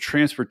terms of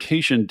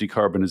transportation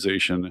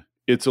decarbonization,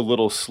 it's a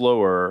little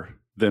slower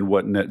than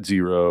what net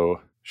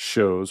zero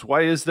shows.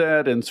 Why is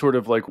that? And sort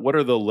of like, what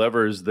are the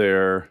levers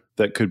there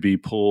that could be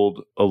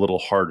pulled a little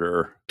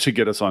harder to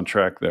get us on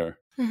track there?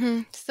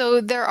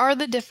 So there are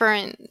the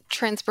different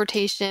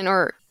transportation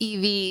or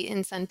EV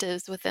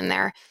incentives within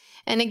there.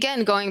 And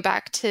again, going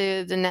back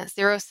to the net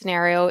zero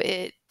scenario,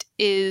 it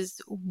is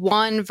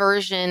one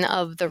version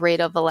of the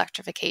rate of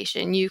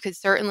electrification. You could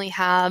certainly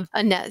have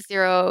a net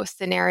zero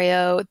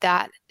scenario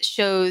that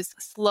shows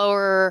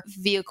slower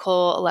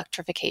vehicle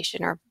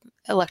electrification or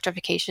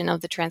electrification of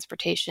the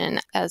transportation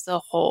as a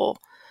whole,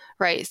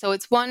 right? So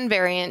it's one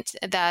variant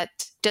that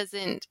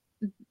doesn't,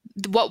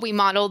 what we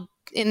modeled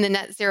in the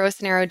net zero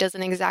scenario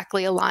doesn't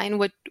exactly align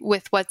with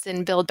what's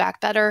in Build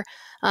Back Better.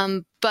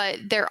 But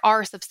there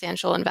are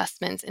substantial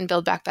investments in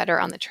Build Back Better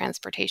on the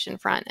transportation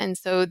front. And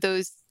so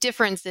those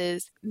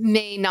differences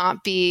may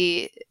not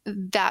be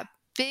that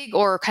big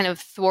or kind of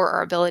thwart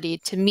our ability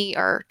to meet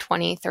our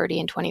 2030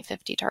 and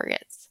 2050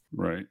 targets.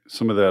 Right.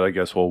 Some of that, I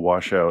guess, will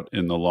wash out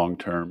in the long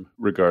term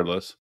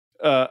regardless.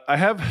 I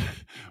have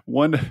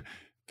one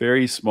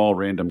very small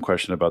random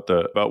question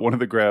about one of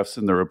the graphs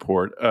in the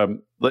report.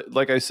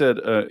 Like I said,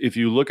 if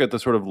you look at the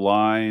sort of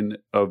line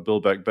of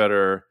Build Back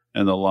Better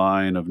and the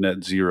line of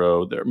net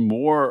zero, they're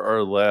more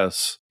or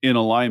less in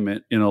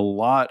alignment in a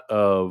lot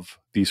of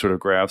these sort of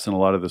graphs and a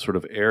lot of the sort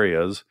of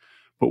areas.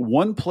 But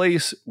one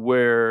place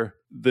where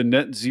the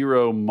net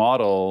zero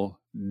model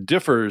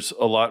differs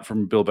a lot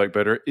from Build Back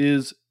Better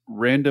is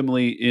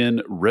randomly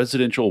in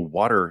residential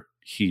water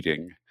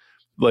heating.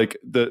 Like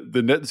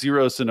the net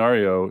zero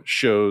scenario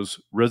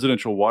shows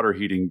residential water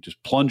heating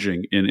just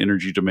plunging in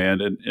energy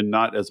demand and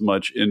not as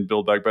much in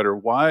Build Back Better.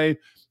 Why?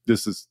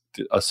 This is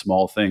a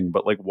small thing,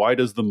 but like, why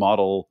does the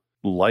model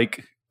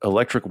like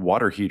electric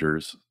water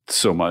heaters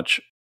so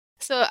much?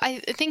 So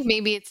I think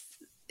maybe it's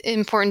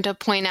important to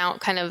point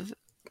out kind of,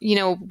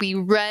 we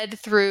read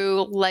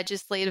through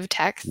legislative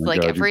text,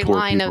 every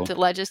line of the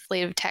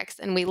legislative text,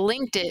 and we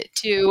linked it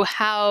to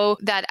how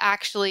that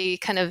actually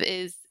kind of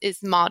is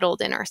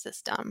modeled in our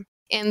system.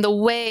 And the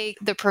way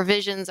the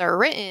provisions are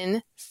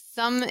written,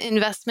 some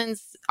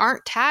investments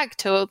aren't tagged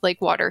to like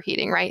water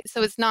heating, right?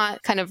 So it's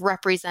not kind of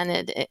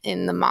represented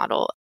in the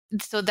model.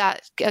 So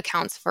that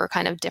accounts for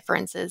kind of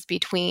differences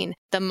between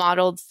the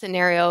modeled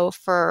scenario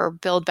for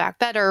Build Back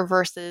Better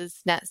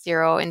versus net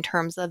zero in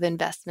terms of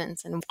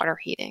investments in water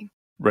heating.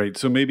 Right.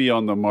 So maybe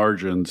on the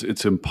margins,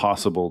 it's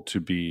impossible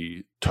to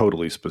be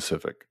totally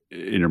specific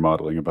in your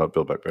modeling about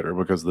Build Back Better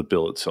because the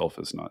bill itself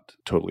is not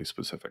totally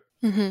specific.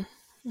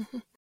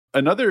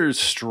 Another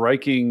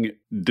striking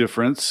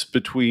difference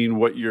between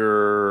what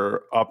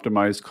your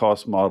optimized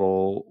cost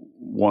model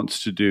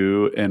wants to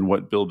do and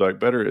what Build Back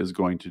Better is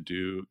going to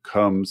do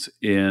comes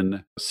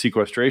in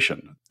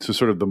sequestration. So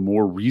sort of the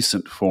more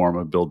recent form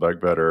of Build Back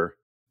Better,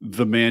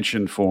 the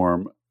Manchin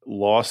form,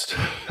 lost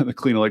the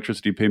Clean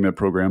Electricity Payment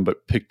Program,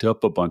 but picked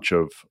up a bunch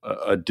of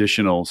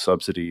additional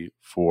subsidy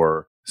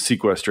for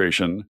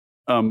sequestration.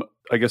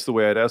 I guess the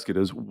way I'd ask it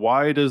is,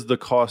 why does the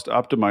cost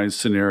optimized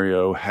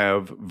scenario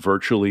have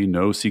virtually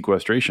no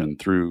sequestration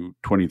through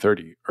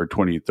 2030 or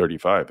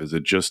 2035? Is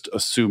it just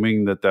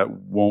assuming that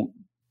won't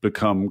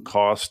become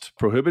cost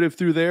prohibitive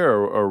through there?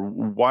 Or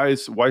why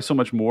so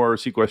much more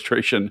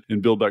sequestration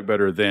in Build Back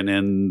Better than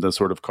in the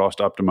sort of cost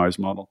optimized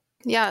model?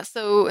 Yeah,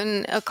 so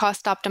in a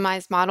cost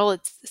optimized model,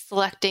 it's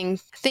selecting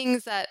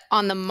things that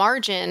on the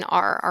margin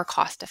are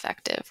cost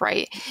effective,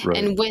 right?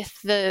 And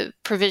with the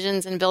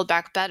provisions in Build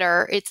Back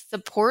Better, it's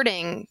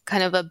supporting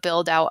kind of a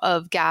build out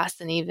of gas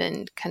and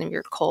even kind of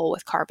your coal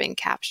with carbon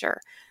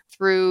capture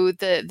through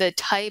the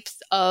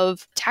types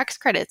of tax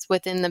credits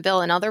within the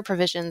bill and other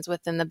provisions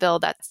within the bill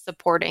that's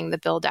supporting the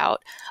build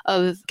out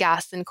of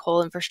gas and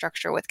coal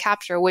infrastructure with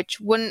capture,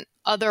 which wouldn't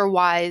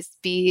otherwise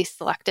be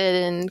selected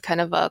in kind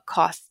of a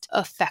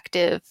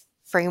cost-effective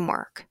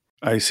framework.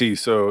 I see.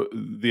 So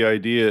the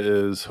idea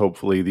is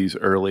hopefully these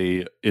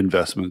early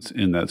investments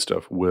in that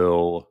stuff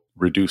will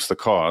reduce the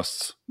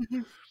costs,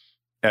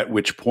 at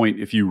which point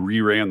if you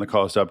reran the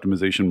cost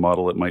optimization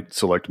model, it might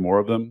select more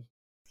of them.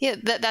 Yeah,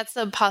 that's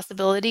a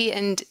possibility.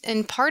 And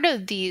part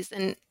of these,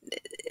 and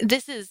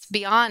this is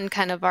beyond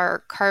kind of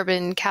our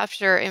carbon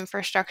capture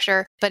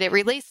infrastructure, but it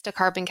relates to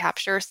carbon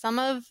capture. Some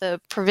of the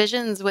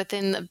provisions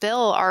within the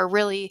bill are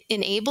really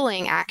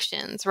enabling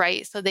actions,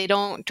 right? So they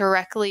don't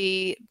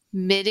directly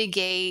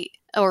mitigate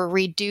or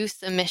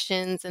reduce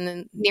emissions in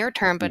the near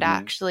term, but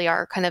actually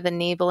are kind of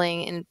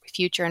enabling in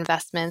future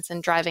investments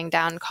and driving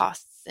down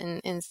costs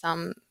in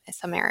some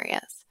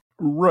areas.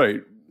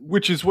 Right.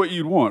 Which is what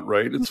you'd want,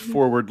 right? It's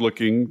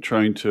forward-looking,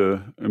 trying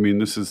to,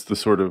 this is the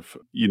sort of,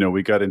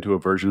 we got into a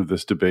version of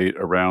this debate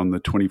around the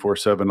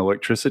 24/7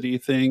 electricity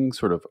thing.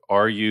 Sort of,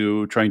 are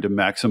you trying to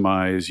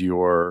maximize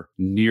your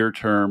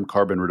near-term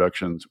carbon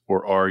reductions,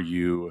 or are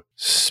you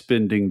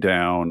spending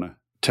down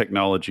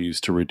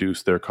technologies to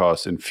reduce their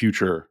costs in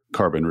future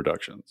carbon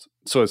reductions.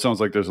 So it sounds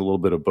like there's a little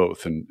bit of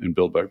both in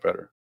Build Back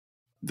Better.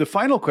 The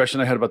final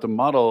question I had about the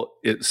model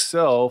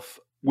itself,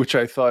 which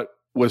I thought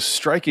was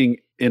striking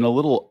and a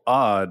little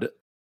odd,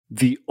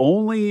 the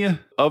only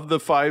of the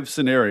 5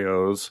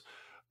 scenarios,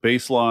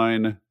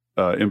 baseline,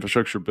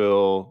 infrastructure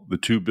bill, the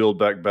 2 Build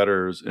Back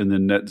Betters, and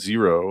then net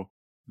zero,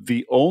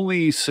 the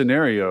only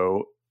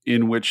scenario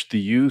in which the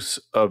use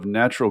of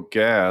natural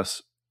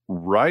gas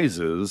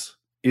rises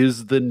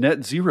is the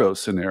net zero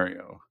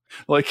scenario.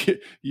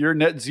 Like your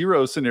net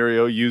zero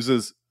scenario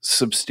uses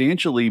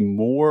substantially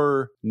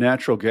more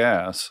natural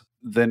gas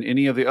than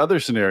any of the other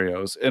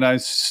scenarios. And I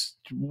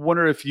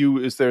wonder if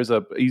there's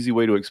a easy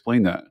way to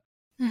explain that.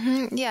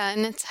 Mm-hmm. Yeah,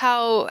 and it's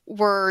how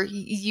we're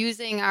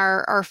using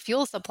our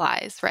fuel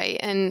supplies, right?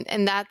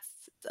 And that's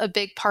a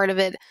big part of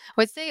it. I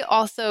would say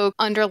also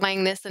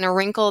underlying this in a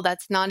wrinkle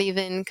that's not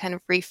even kind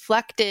of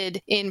reflected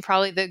in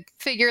probably the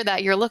figure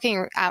that you're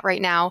looking at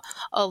right now.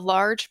 A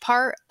large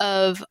part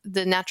of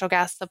the natural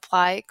gas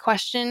supply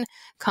question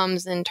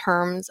comes in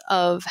terms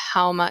of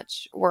how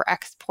much we're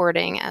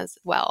exporting as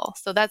well.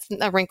 So that's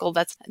a wrinkle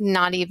that's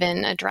not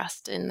even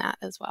addressed in that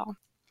as well.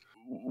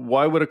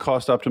 Why would a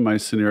cost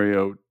optimized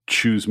scenario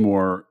choose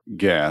more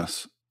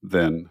gas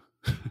than?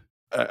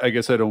 I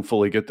guess I don't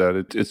fully get that.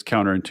 It's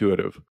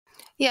counterintuitive.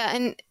 Yeah,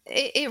 and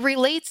it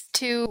relates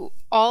to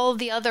all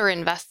the other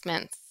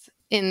investments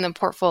in the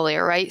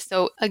portfolio, right?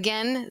 So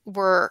again,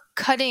 we're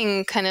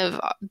cutting kind of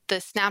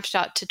the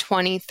snapshot to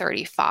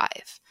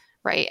 2035,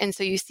 right? And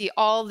so you see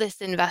all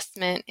this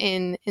investment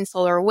in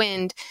solar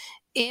wind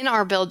in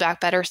our Build Back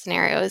Better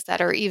scenarios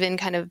that are even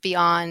kind of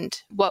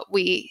beyond what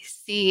we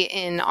see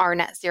in our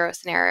net zero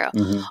scenario.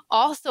 Mm-hmm.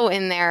 Also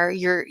in there,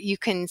 you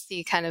can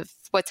see kind of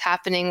what's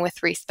happening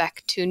with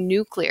respect to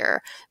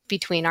nuclear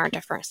between our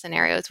different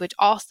scenarios, which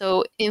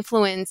also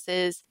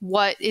influences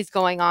what is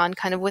going on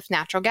kind of with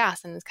natural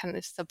gas and is kind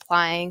of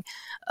supplying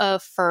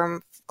a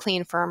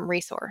clean, firm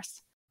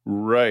resource.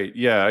 Right.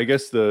 Yeah. I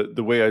guess the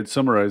way I'd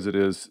summarize it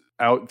is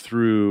out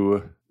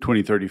through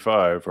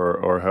 2035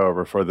 or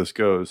however far this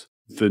goes,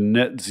 the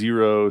net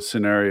zero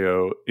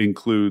scenario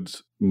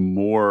includes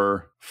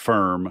more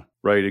firm,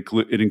 right?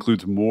 It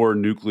includes more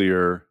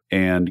nuclear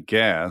and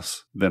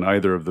gas than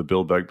either of the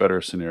Build Back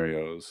Better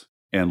scenarios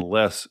and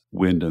less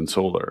wind and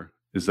solar.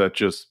 Is that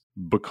just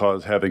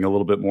because having a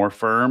little bit more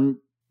firm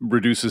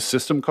reduces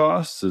system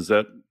costs? Is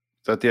that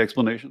the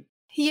explanation?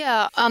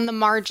 Yeah, on the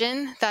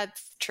margin,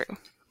 that's true.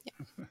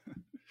 Yeah.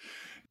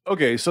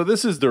 Okay, so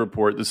this is the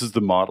report. This is the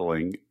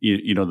modeling.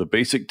 You know, the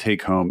basic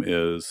take home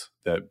is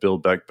that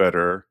Build Back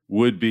Better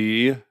would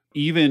be,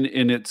 even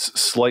in its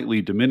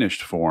slightly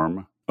diminished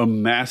form, a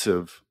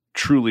massive,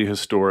 truly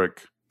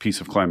historic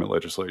piece of climate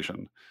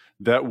legislation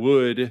that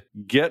would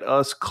get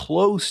us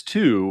close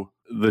to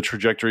the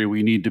trajectory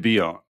we need to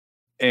be on.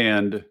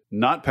 And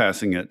not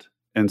passing it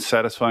and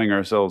satisfying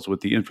ourselves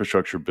with the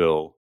infrastructure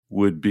bill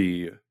would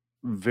be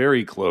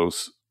very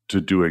close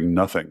to doing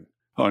nothing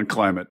on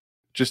climate.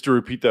 Just to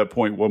repeat that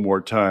point one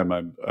more time,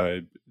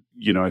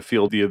 I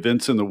feel the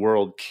events in the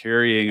world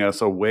carrying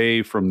us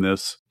away from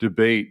this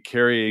debate,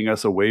 carrying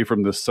us away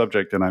from this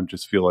subject, and I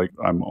just feel like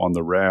I'm on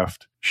the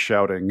raft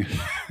shouting,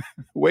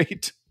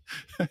 wait,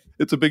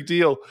 it's a big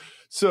deal.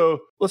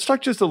 So let's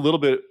talk just a little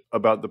bit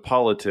about the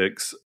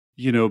politics.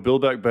 You know,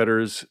 Build Back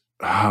Better's,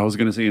 I was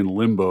going to say in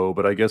limbo,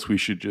 but I guess we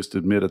should just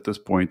admit at this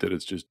point that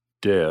it's just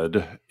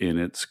dead in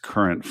its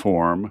current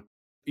form.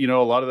 You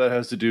know, a lot of that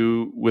has to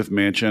do with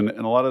Manchin,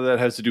 and a lot of that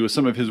has to do with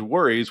some of his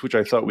worries, which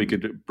I thought we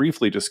could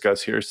briefly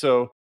discuss here.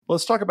 So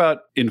let's talk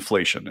about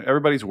inflation.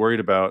 Everybody's worried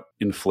about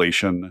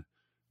inflation.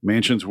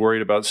 Manchin's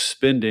worried about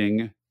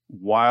spending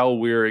while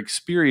we're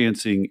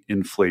experiencing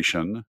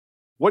inflation.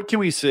 What can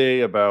we say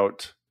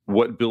about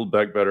what Build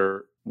Back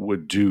Better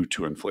would do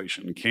to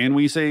inflation? Can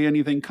we say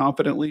anything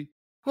confidently?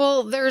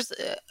 Well, there's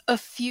a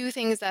few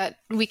things that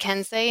we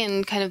can say,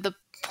 and kind of the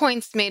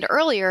points made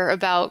earlier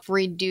about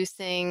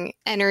reducing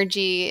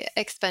energy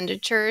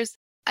expenditures.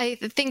 I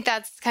think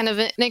that's kind of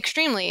an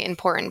extremely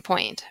important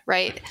point,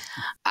 right?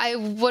 I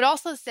would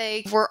also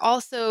say we're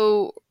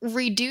also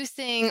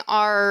reducing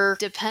our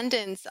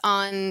dependence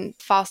on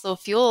fossil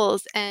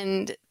fuels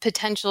and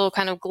potential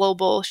kind of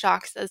global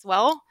shocks as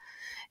well.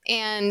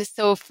 And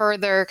so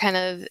further kind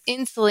of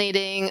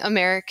insulating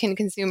American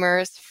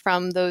consumers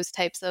from those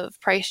types of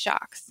price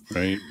shocks.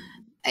 Right.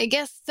 I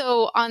guess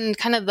so on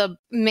kind of the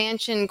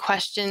Manchin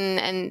question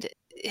and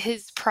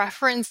his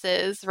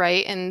preferences,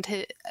 right?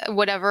 And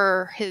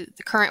whatever his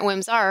current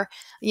whims are,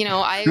 you know,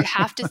 I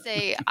have to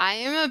say I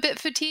am a bit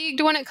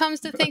fatigued when it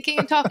comes to thinking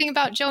and talking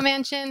about Joe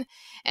Manchin.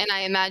 And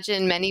I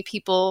imagine many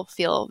people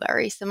feel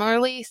very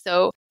similarly.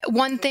 So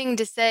one thing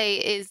to say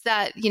is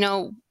that, you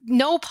know,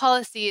 no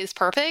policy is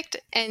perfect.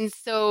 And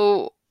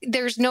so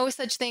there's no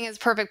such thing as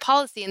perfect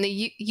policy. And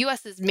the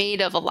U.S. is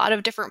made of a lot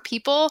of different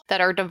people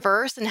that are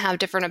diverse and have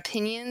different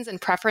opinions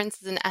and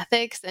preferences and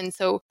ethics. And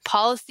so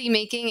policy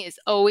making is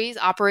always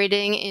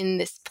operating in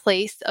this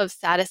place of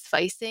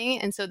satisficing.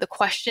 And so the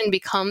question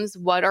becomes,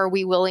 what are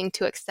we willing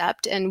to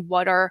accept? And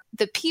what are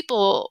the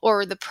people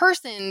or the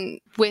person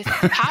with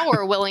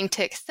power willing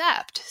to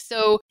accept?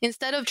 So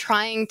instead of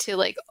trying to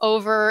like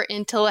over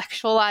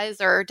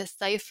intellectualize or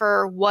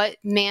decipher what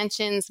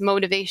Manchin's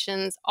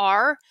motivations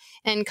are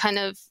and kind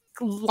of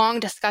long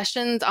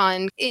discussions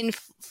on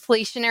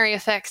inflationary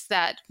effects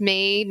that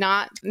may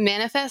not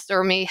manifest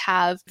or may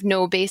have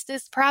no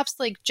basis, perhaps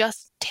like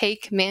just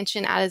take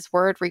Manchin at his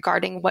word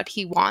regarding what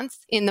he wants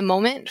in the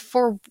moment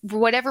for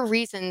whatever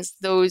reasons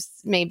those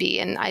may be.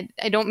 And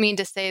I don't mean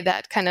to say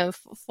that kind of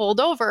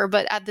fold over,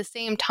 but at the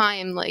same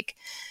time, like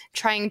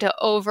trying to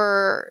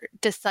over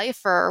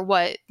decipher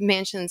what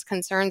Manchin's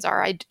concerns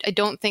are, I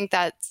don't think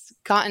that's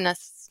gotten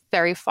us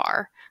very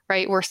far,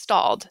 right? We're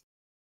stalled.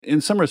 In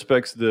some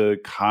respects, the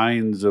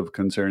kinds of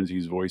concerns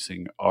he's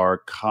voicing are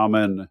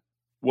common.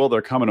 Well,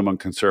 they're common among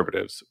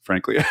conservatives,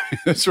 frankly,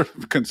 sort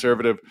of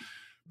conservative.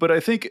 But I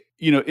think,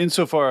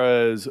 insofar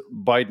as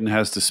Biden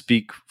has to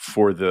speak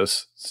for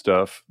this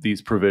stuff,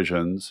 these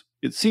provisions,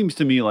 it seems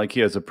to me like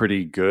he has a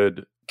pretty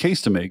good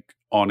case to make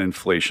on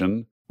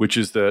inflation, which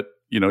is that,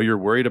 you're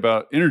worried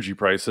about energy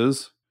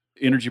prices.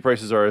 Energy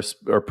prices are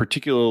a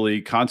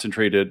particularly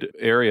concentrated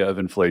area of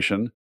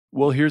inflation.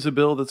 Well, here's a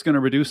bill that's going to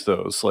reduce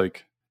those.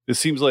 It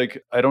seems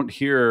like I don't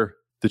hear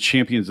the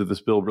champions of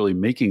this bill really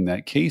making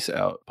that case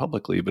out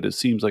publicly, but it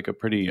seems like a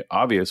pretty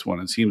obvious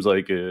one. It seems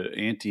like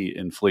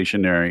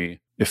anti-inflationary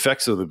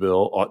effects of the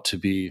bill ought to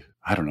be,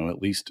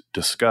 at least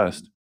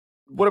discussed.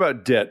 What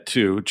about debt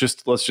too?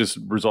 Let's just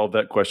resolve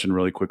that question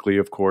really quickly.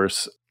 Of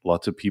course,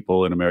 lots of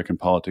people in American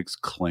politics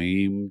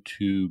claim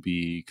to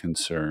be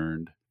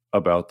concerned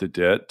about the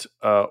debt.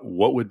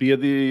 What would be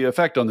the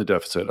effect on the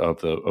deficit of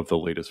the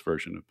latest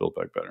version of Build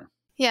Back Better?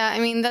 Yeah, I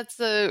mean, that's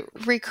a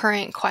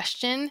recurrent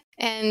question.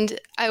 And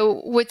I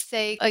would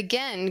say,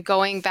 again,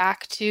 going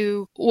back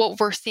to what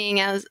we're seeing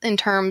as in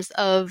terms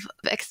of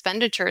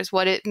expenditures,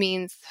 what it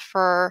means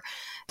for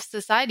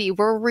society,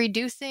 we're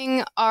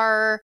reducing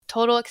our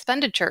total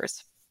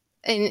expenditures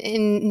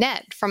in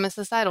net from a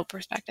societal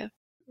perspective.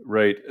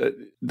 Right.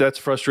 That's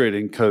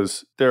frustrating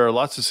because there are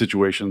lots of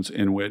situations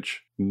in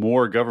which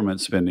more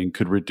government spending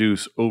could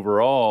reduce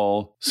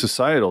overall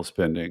societal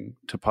spending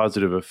to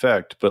positive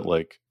effect, but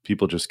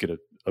people just get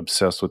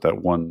obsessed with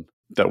that one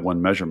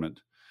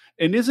measurement.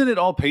 And isn't it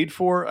all paid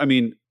for? I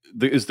mean,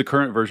 is the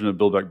current version of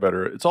Build Back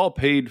Better, it's all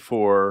paid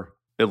for,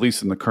 at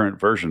least in the current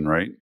version,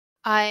 right?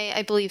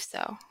 I believe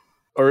so.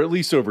 Or at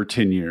least over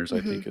 10 years,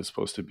 I think is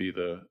supposed to be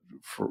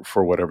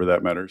for whatever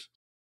that matters.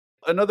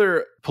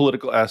 Another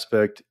political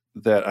aspect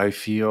that I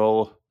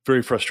feel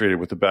very frustrated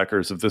with the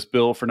backers of this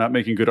bill for not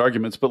making good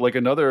arguments, but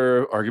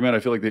another argument I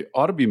feel like they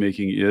ought to be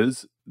making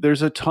is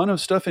there's a ton of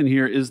stuff in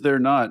here, is there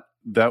not,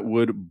 that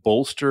would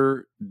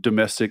bolster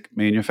domestic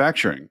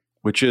manufacturing,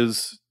 which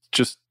is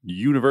just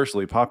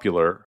universally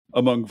popular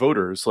among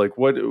voters.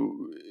 What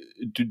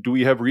do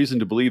we have reason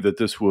to believe that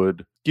this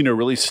would,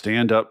 really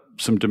stand up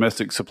some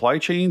domestic supply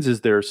chains?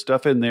 Is there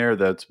stuff in there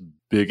that's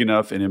big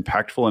enough and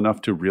impactful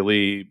enough to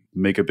really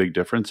make a big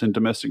difference in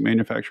domestic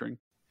manufacturing?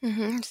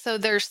 So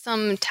there's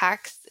some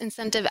tax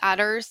incentive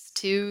adders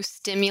to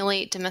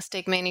stimulate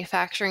domestic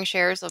manufacturing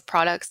shares of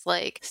products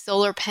like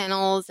solar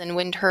panels and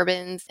wind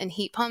turbines and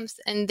heat pumps,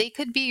 and they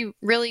could be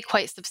really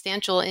quite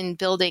substantial in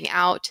building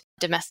out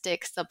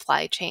domestic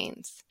supply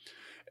chains.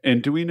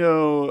 And do we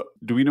know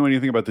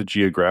anything about the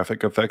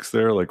geographic effects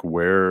there, like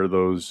where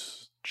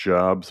those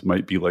jobs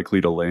might be likely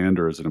to land,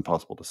 or is it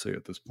impossible to say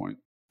at this point?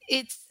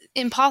 It's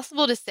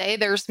impossible to say.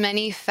 There's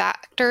many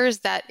factors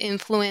that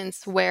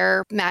influence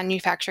where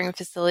manufacturing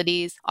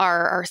facilities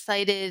are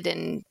sited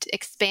and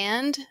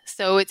expand.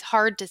 So it's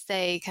hard to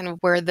say kind of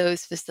where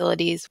those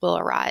facilities will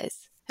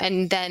arise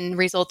and then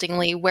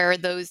resultingly where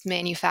those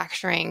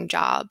manufacturing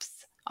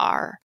jobs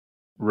are.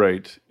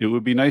 Right. It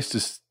would be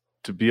nice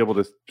to be able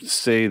to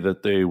say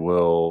that they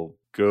will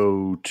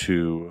go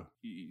to,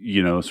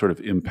 sort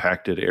of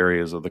impacted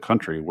areas of the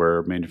country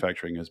where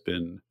manufacturing has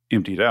been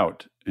emptied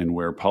out and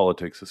where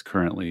politics is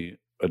currently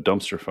a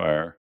dumpster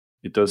fire.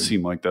 It does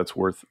seem like that's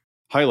worth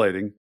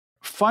highlighting.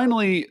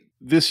 Finally,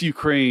 this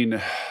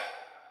Ukraine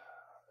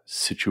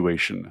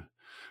situation.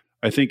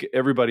 I think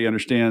everybody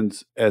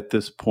understands at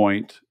this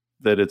point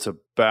that it's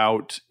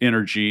about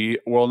energy.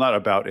 Well, not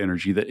about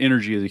energy, that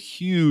energy is a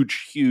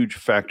huge, huge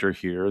factor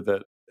here,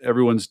 that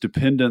everyone's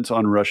dependence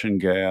on Russian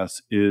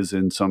gas is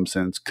in some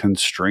sense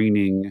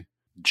constraining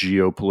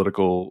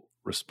geopolitical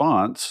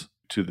response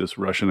to this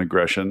Russian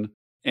aggression.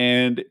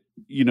 And,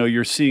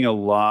 you're seeing a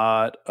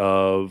lot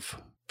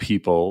of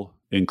people,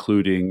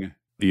 including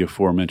the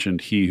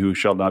aforementioned he who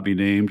shall not be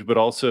named, but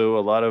also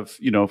a lot of,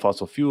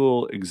 fossil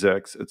fuel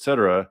execs, et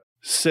cetera,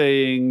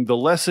 saying the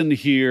lesson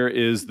here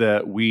is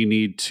that we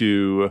need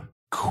to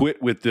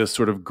quit with this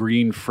sort of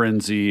green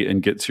frenzy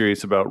and get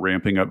serious about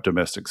ramping up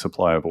domestic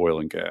supply of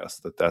oil and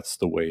gas, that's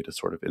the way to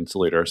sort of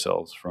insulate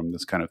ourselves from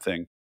this kind of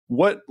thing.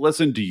 What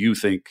lesson do you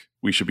think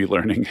we should be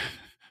learning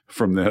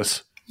from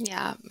this?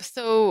 Yeah.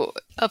 So,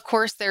 of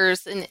course,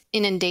 there's an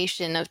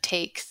inundation of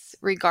takes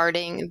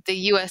regarding the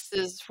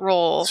US's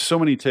role So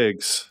many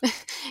takes.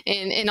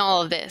 in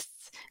all of this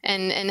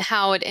and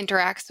how it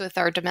interacts with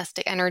our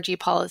domestic energy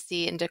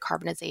policy and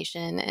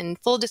decarbonization. And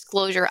full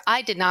disclosure,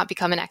 I did not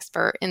become an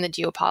expert in the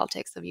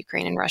geopolitics of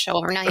Ukraine and Russia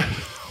overnight.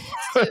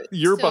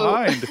 You're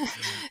behind.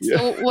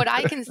 So what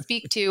I can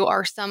speak to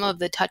are some of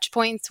the touch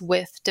points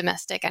with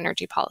domestic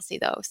energy policy,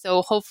 though.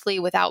 So hopefully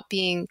without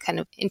being kind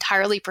of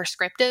entirely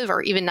prescriptive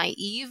or even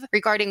naive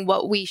regarding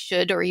what we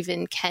should or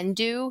even can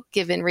do,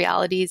 given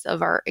realities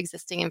of our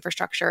existing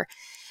infrastructure,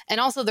 and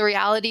also the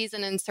realities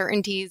and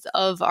uncertainties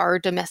of our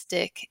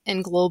domestic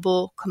and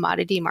global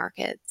commodity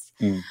markets.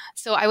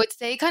 So I would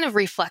say kind of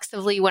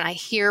reflexively, when I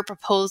hear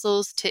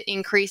proposals to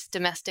increase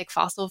domestic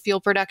fossil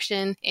fuel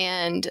production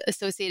and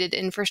associated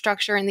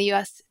infrastructure in the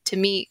US to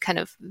meet kind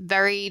of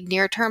very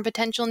near-term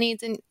potential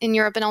needs in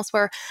Europe and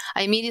elsewhere,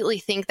 I immediately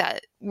think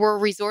that we're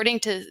resorting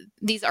to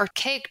these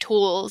archaic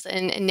tools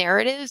and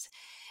narratives.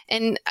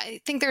 And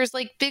I think there's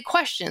like big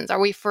questions. Are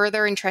we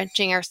further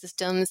entrenching our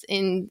systems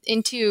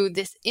into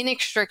this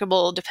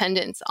inextricable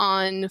dependence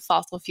on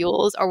fossil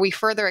fuels? Are we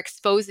further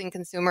exposing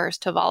consumers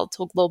to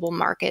volatile global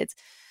markets?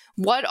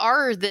 What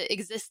are the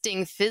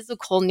existing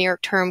physical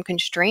near-term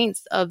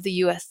constraints of the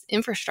U.S.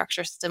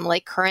 infrastructure system,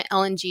 like current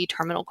LNG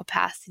terminal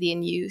capacity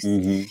and use?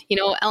 You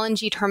know,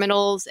 LNG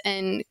terminals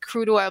and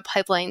crude oil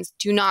pipelines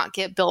do not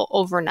get built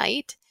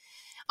overnight.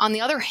 On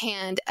the other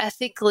hand,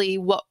 ethically,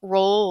 what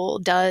role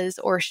does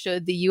or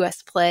should the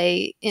U.S.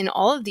 play in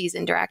all of these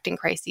interacting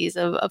crises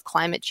of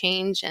climate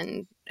change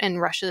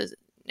and Russia's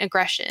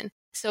aggression?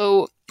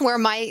 So where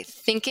my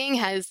thinking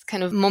has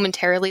kind of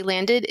momentarily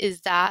landed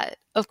is that,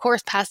 of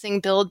course, passing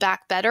Build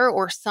Back Better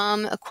or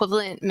some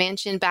equivalent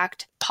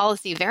Manchin-backed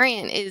policy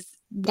variant is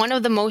one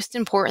of the most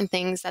important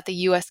things that the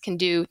U.S. can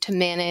do to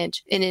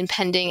manage an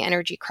impending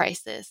energy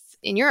crisis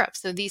in Europe.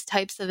 So these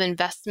types of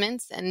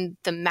investments and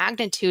the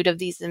magnitude of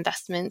these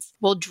investments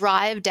will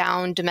drive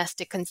down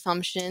domestic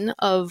consumption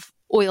of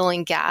oil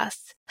and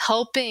gas,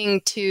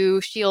 helping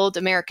to shield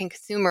American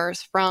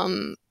consumers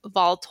from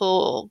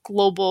volatile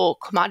global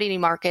commodity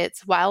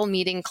markets while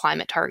meeting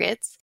climate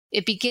targets.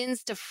 It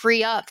begins to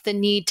free up the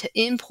need to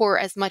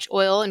import as much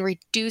oil and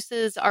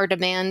reduces our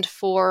demand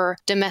for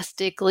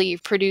domestically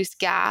produced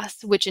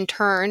gas, which in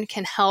turn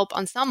can help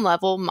on some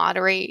level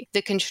moderate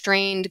the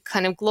constrained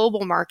kind of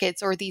global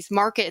markets or these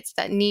markets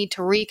that need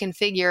to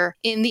reconfigure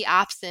in the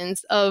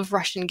absence of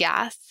Russian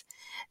gas.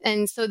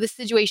 And so the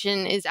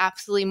situation is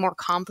absolutely more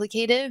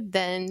complicated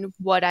than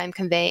what I'm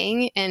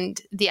conveying.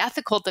 And the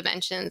ethical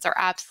dimensions are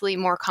absolutely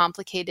more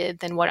complicated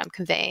than what I'm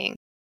conveying.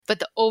 But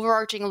the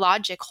overarching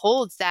logic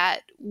holds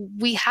that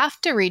we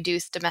have to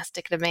reduce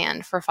domestic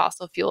demand for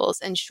fossil fuels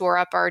and shore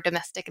up our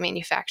domestic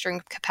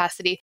manufacturing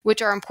capacity,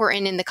 which are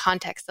important in the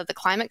context of the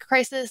climate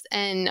crisis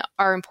and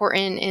are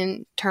important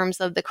in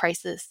terms of the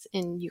crisis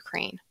in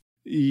Ukraine.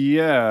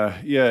 Yeah.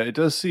 It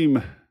does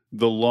seem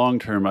the long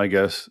term, I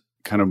guess,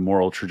 kind of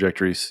moral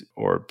trajectories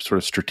or sort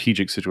of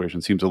strategic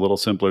situation seems a little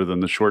simpler than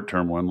the short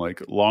term one.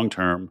 Like long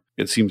term,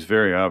 it seems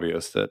very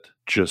obvious that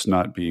just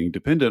not being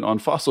dependent on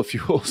fossil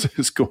fuels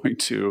is going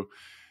to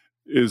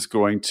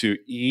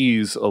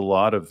ease a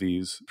lot of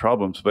these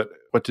problems. But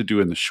what to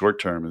do in the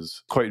short term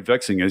is quite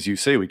vexing. As you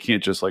say, we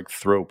can't just like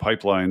throw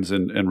pipelines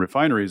and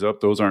refineries up.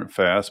 Those aren't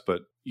fast,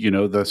 but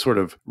the sort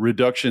of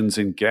reductions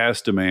in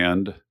gas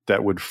demand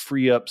that would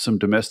free up some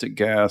domestic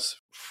gas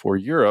for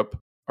Europe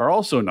are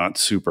also not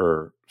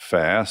super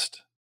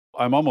fast.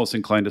 I'm almost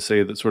inclined to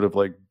say that sort of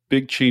like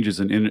big changes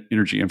in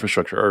energy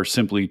infrastructure are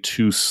simply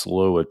too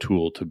slow a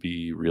tool to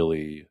be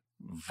really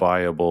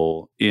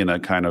viable in a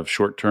kind of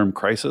short-term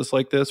crisis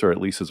like this, or at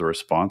least as a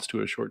response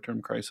to a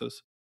short-term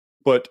crisis.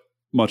 But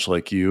much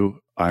like you,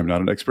 I'm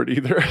not an expert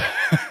either.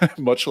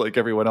 Much like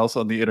everyone else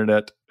on the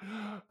internet,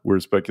 we're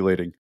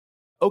speculating.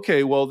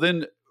 Okay, well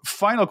then,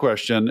 final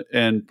question,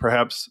 and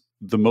perhaps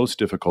the most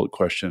difficult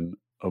question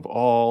of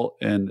all,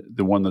 and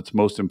the one that's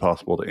most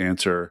impossible to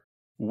answer.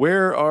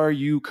 Where are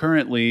you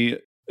currently,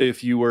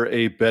 if you were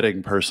a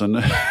betting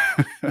person,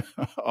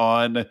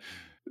 on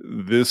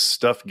this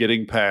stuff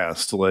getting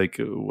passed? Like,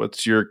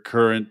 what's your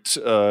current,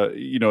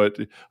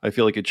 I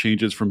feel like it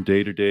changes from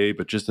day to day,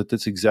 but just at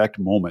this exact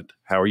moment,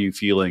 how are you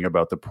feeling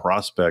about the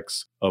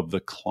prospects of the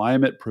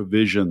climate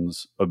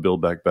provisions of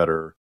Build Back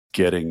Better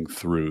getting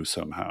through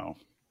somehow?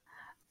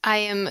 I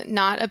am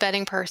not a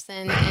betting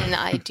person, and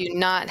I do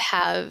not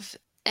have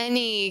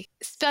any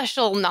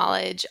special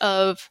knowledge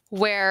of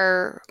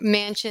where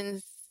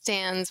Manchin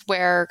stands,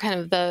 where kind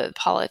of the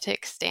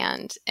politics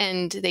stand,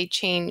 and they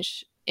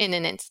change in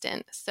an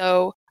instant.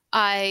 So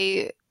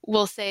I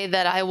will say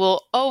that I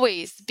will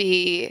always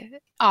be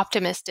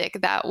optimistic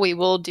that we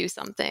will do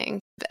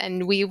something,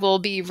 and we will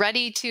be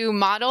ready to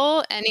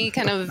model any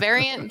kind of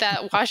variant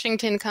that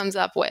Washington comes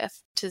up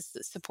with to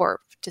support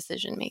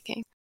decision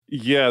making.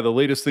 Yeah, the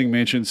latest thing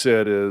Manchin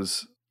said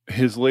is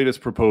his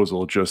latest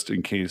proposal, just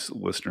in case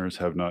listeners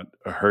have not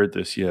heard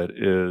this yet,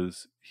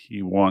 is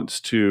he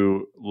wants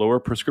to lower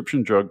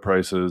prescription drug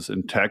prices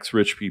and tax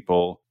rich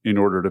people in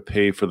order to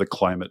pay for the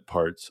climate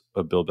parts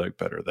of Build Back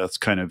Better. That's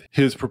kind of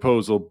his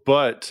proposal,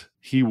 but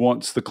he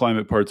wants the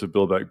climate parts of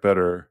Build Back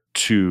Better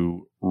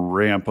to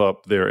ramp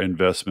up their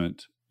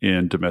investment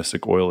in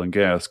domestic oil and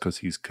gas because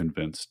he's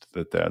convinced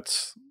that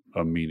that's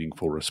a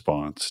meaningful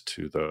response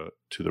to the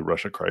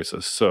Russia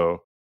crisis.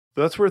 So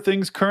that's where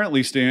things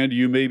currently stand.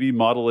 You may be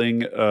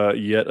modeling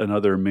yet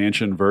another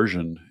Manchin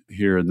version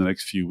here in the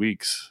next few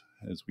weeks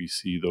as we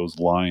see those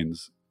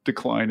lines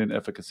decline in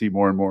efficacy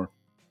more and more.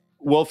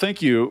 Well,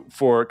 thank you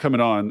for coming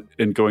on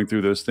and going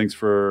through this. Thanks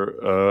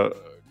for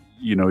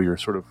your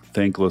sort of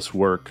thankless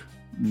work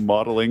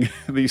modeling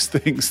these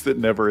things that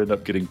never end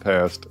up getting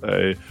passed.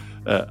 I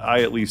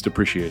at least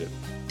appreciate it.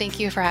 Thank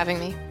you for having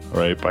me. All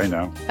right, bye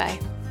now. Bye.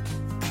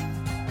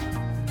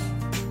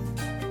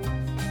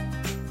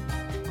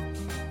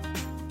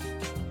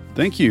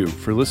 Thank you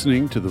for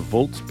listening to the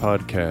Volts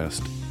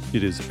podcast.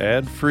 It is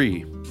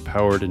ad-free,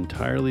 powered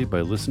entirely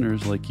by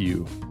listeners like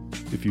you.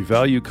 If you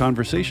value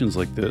conversations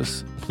like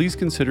this, please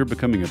consider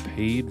becoming a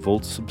paid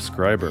Volts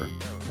subscriber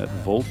at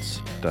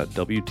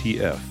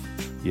volts.wtf.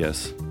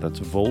 Yes, that's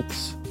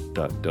volts.wtf,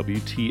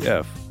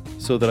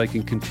 so that I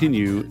can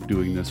continue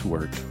doing this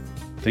work.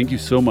 Thank you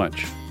so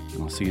much,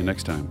 and I'll see you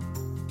next time.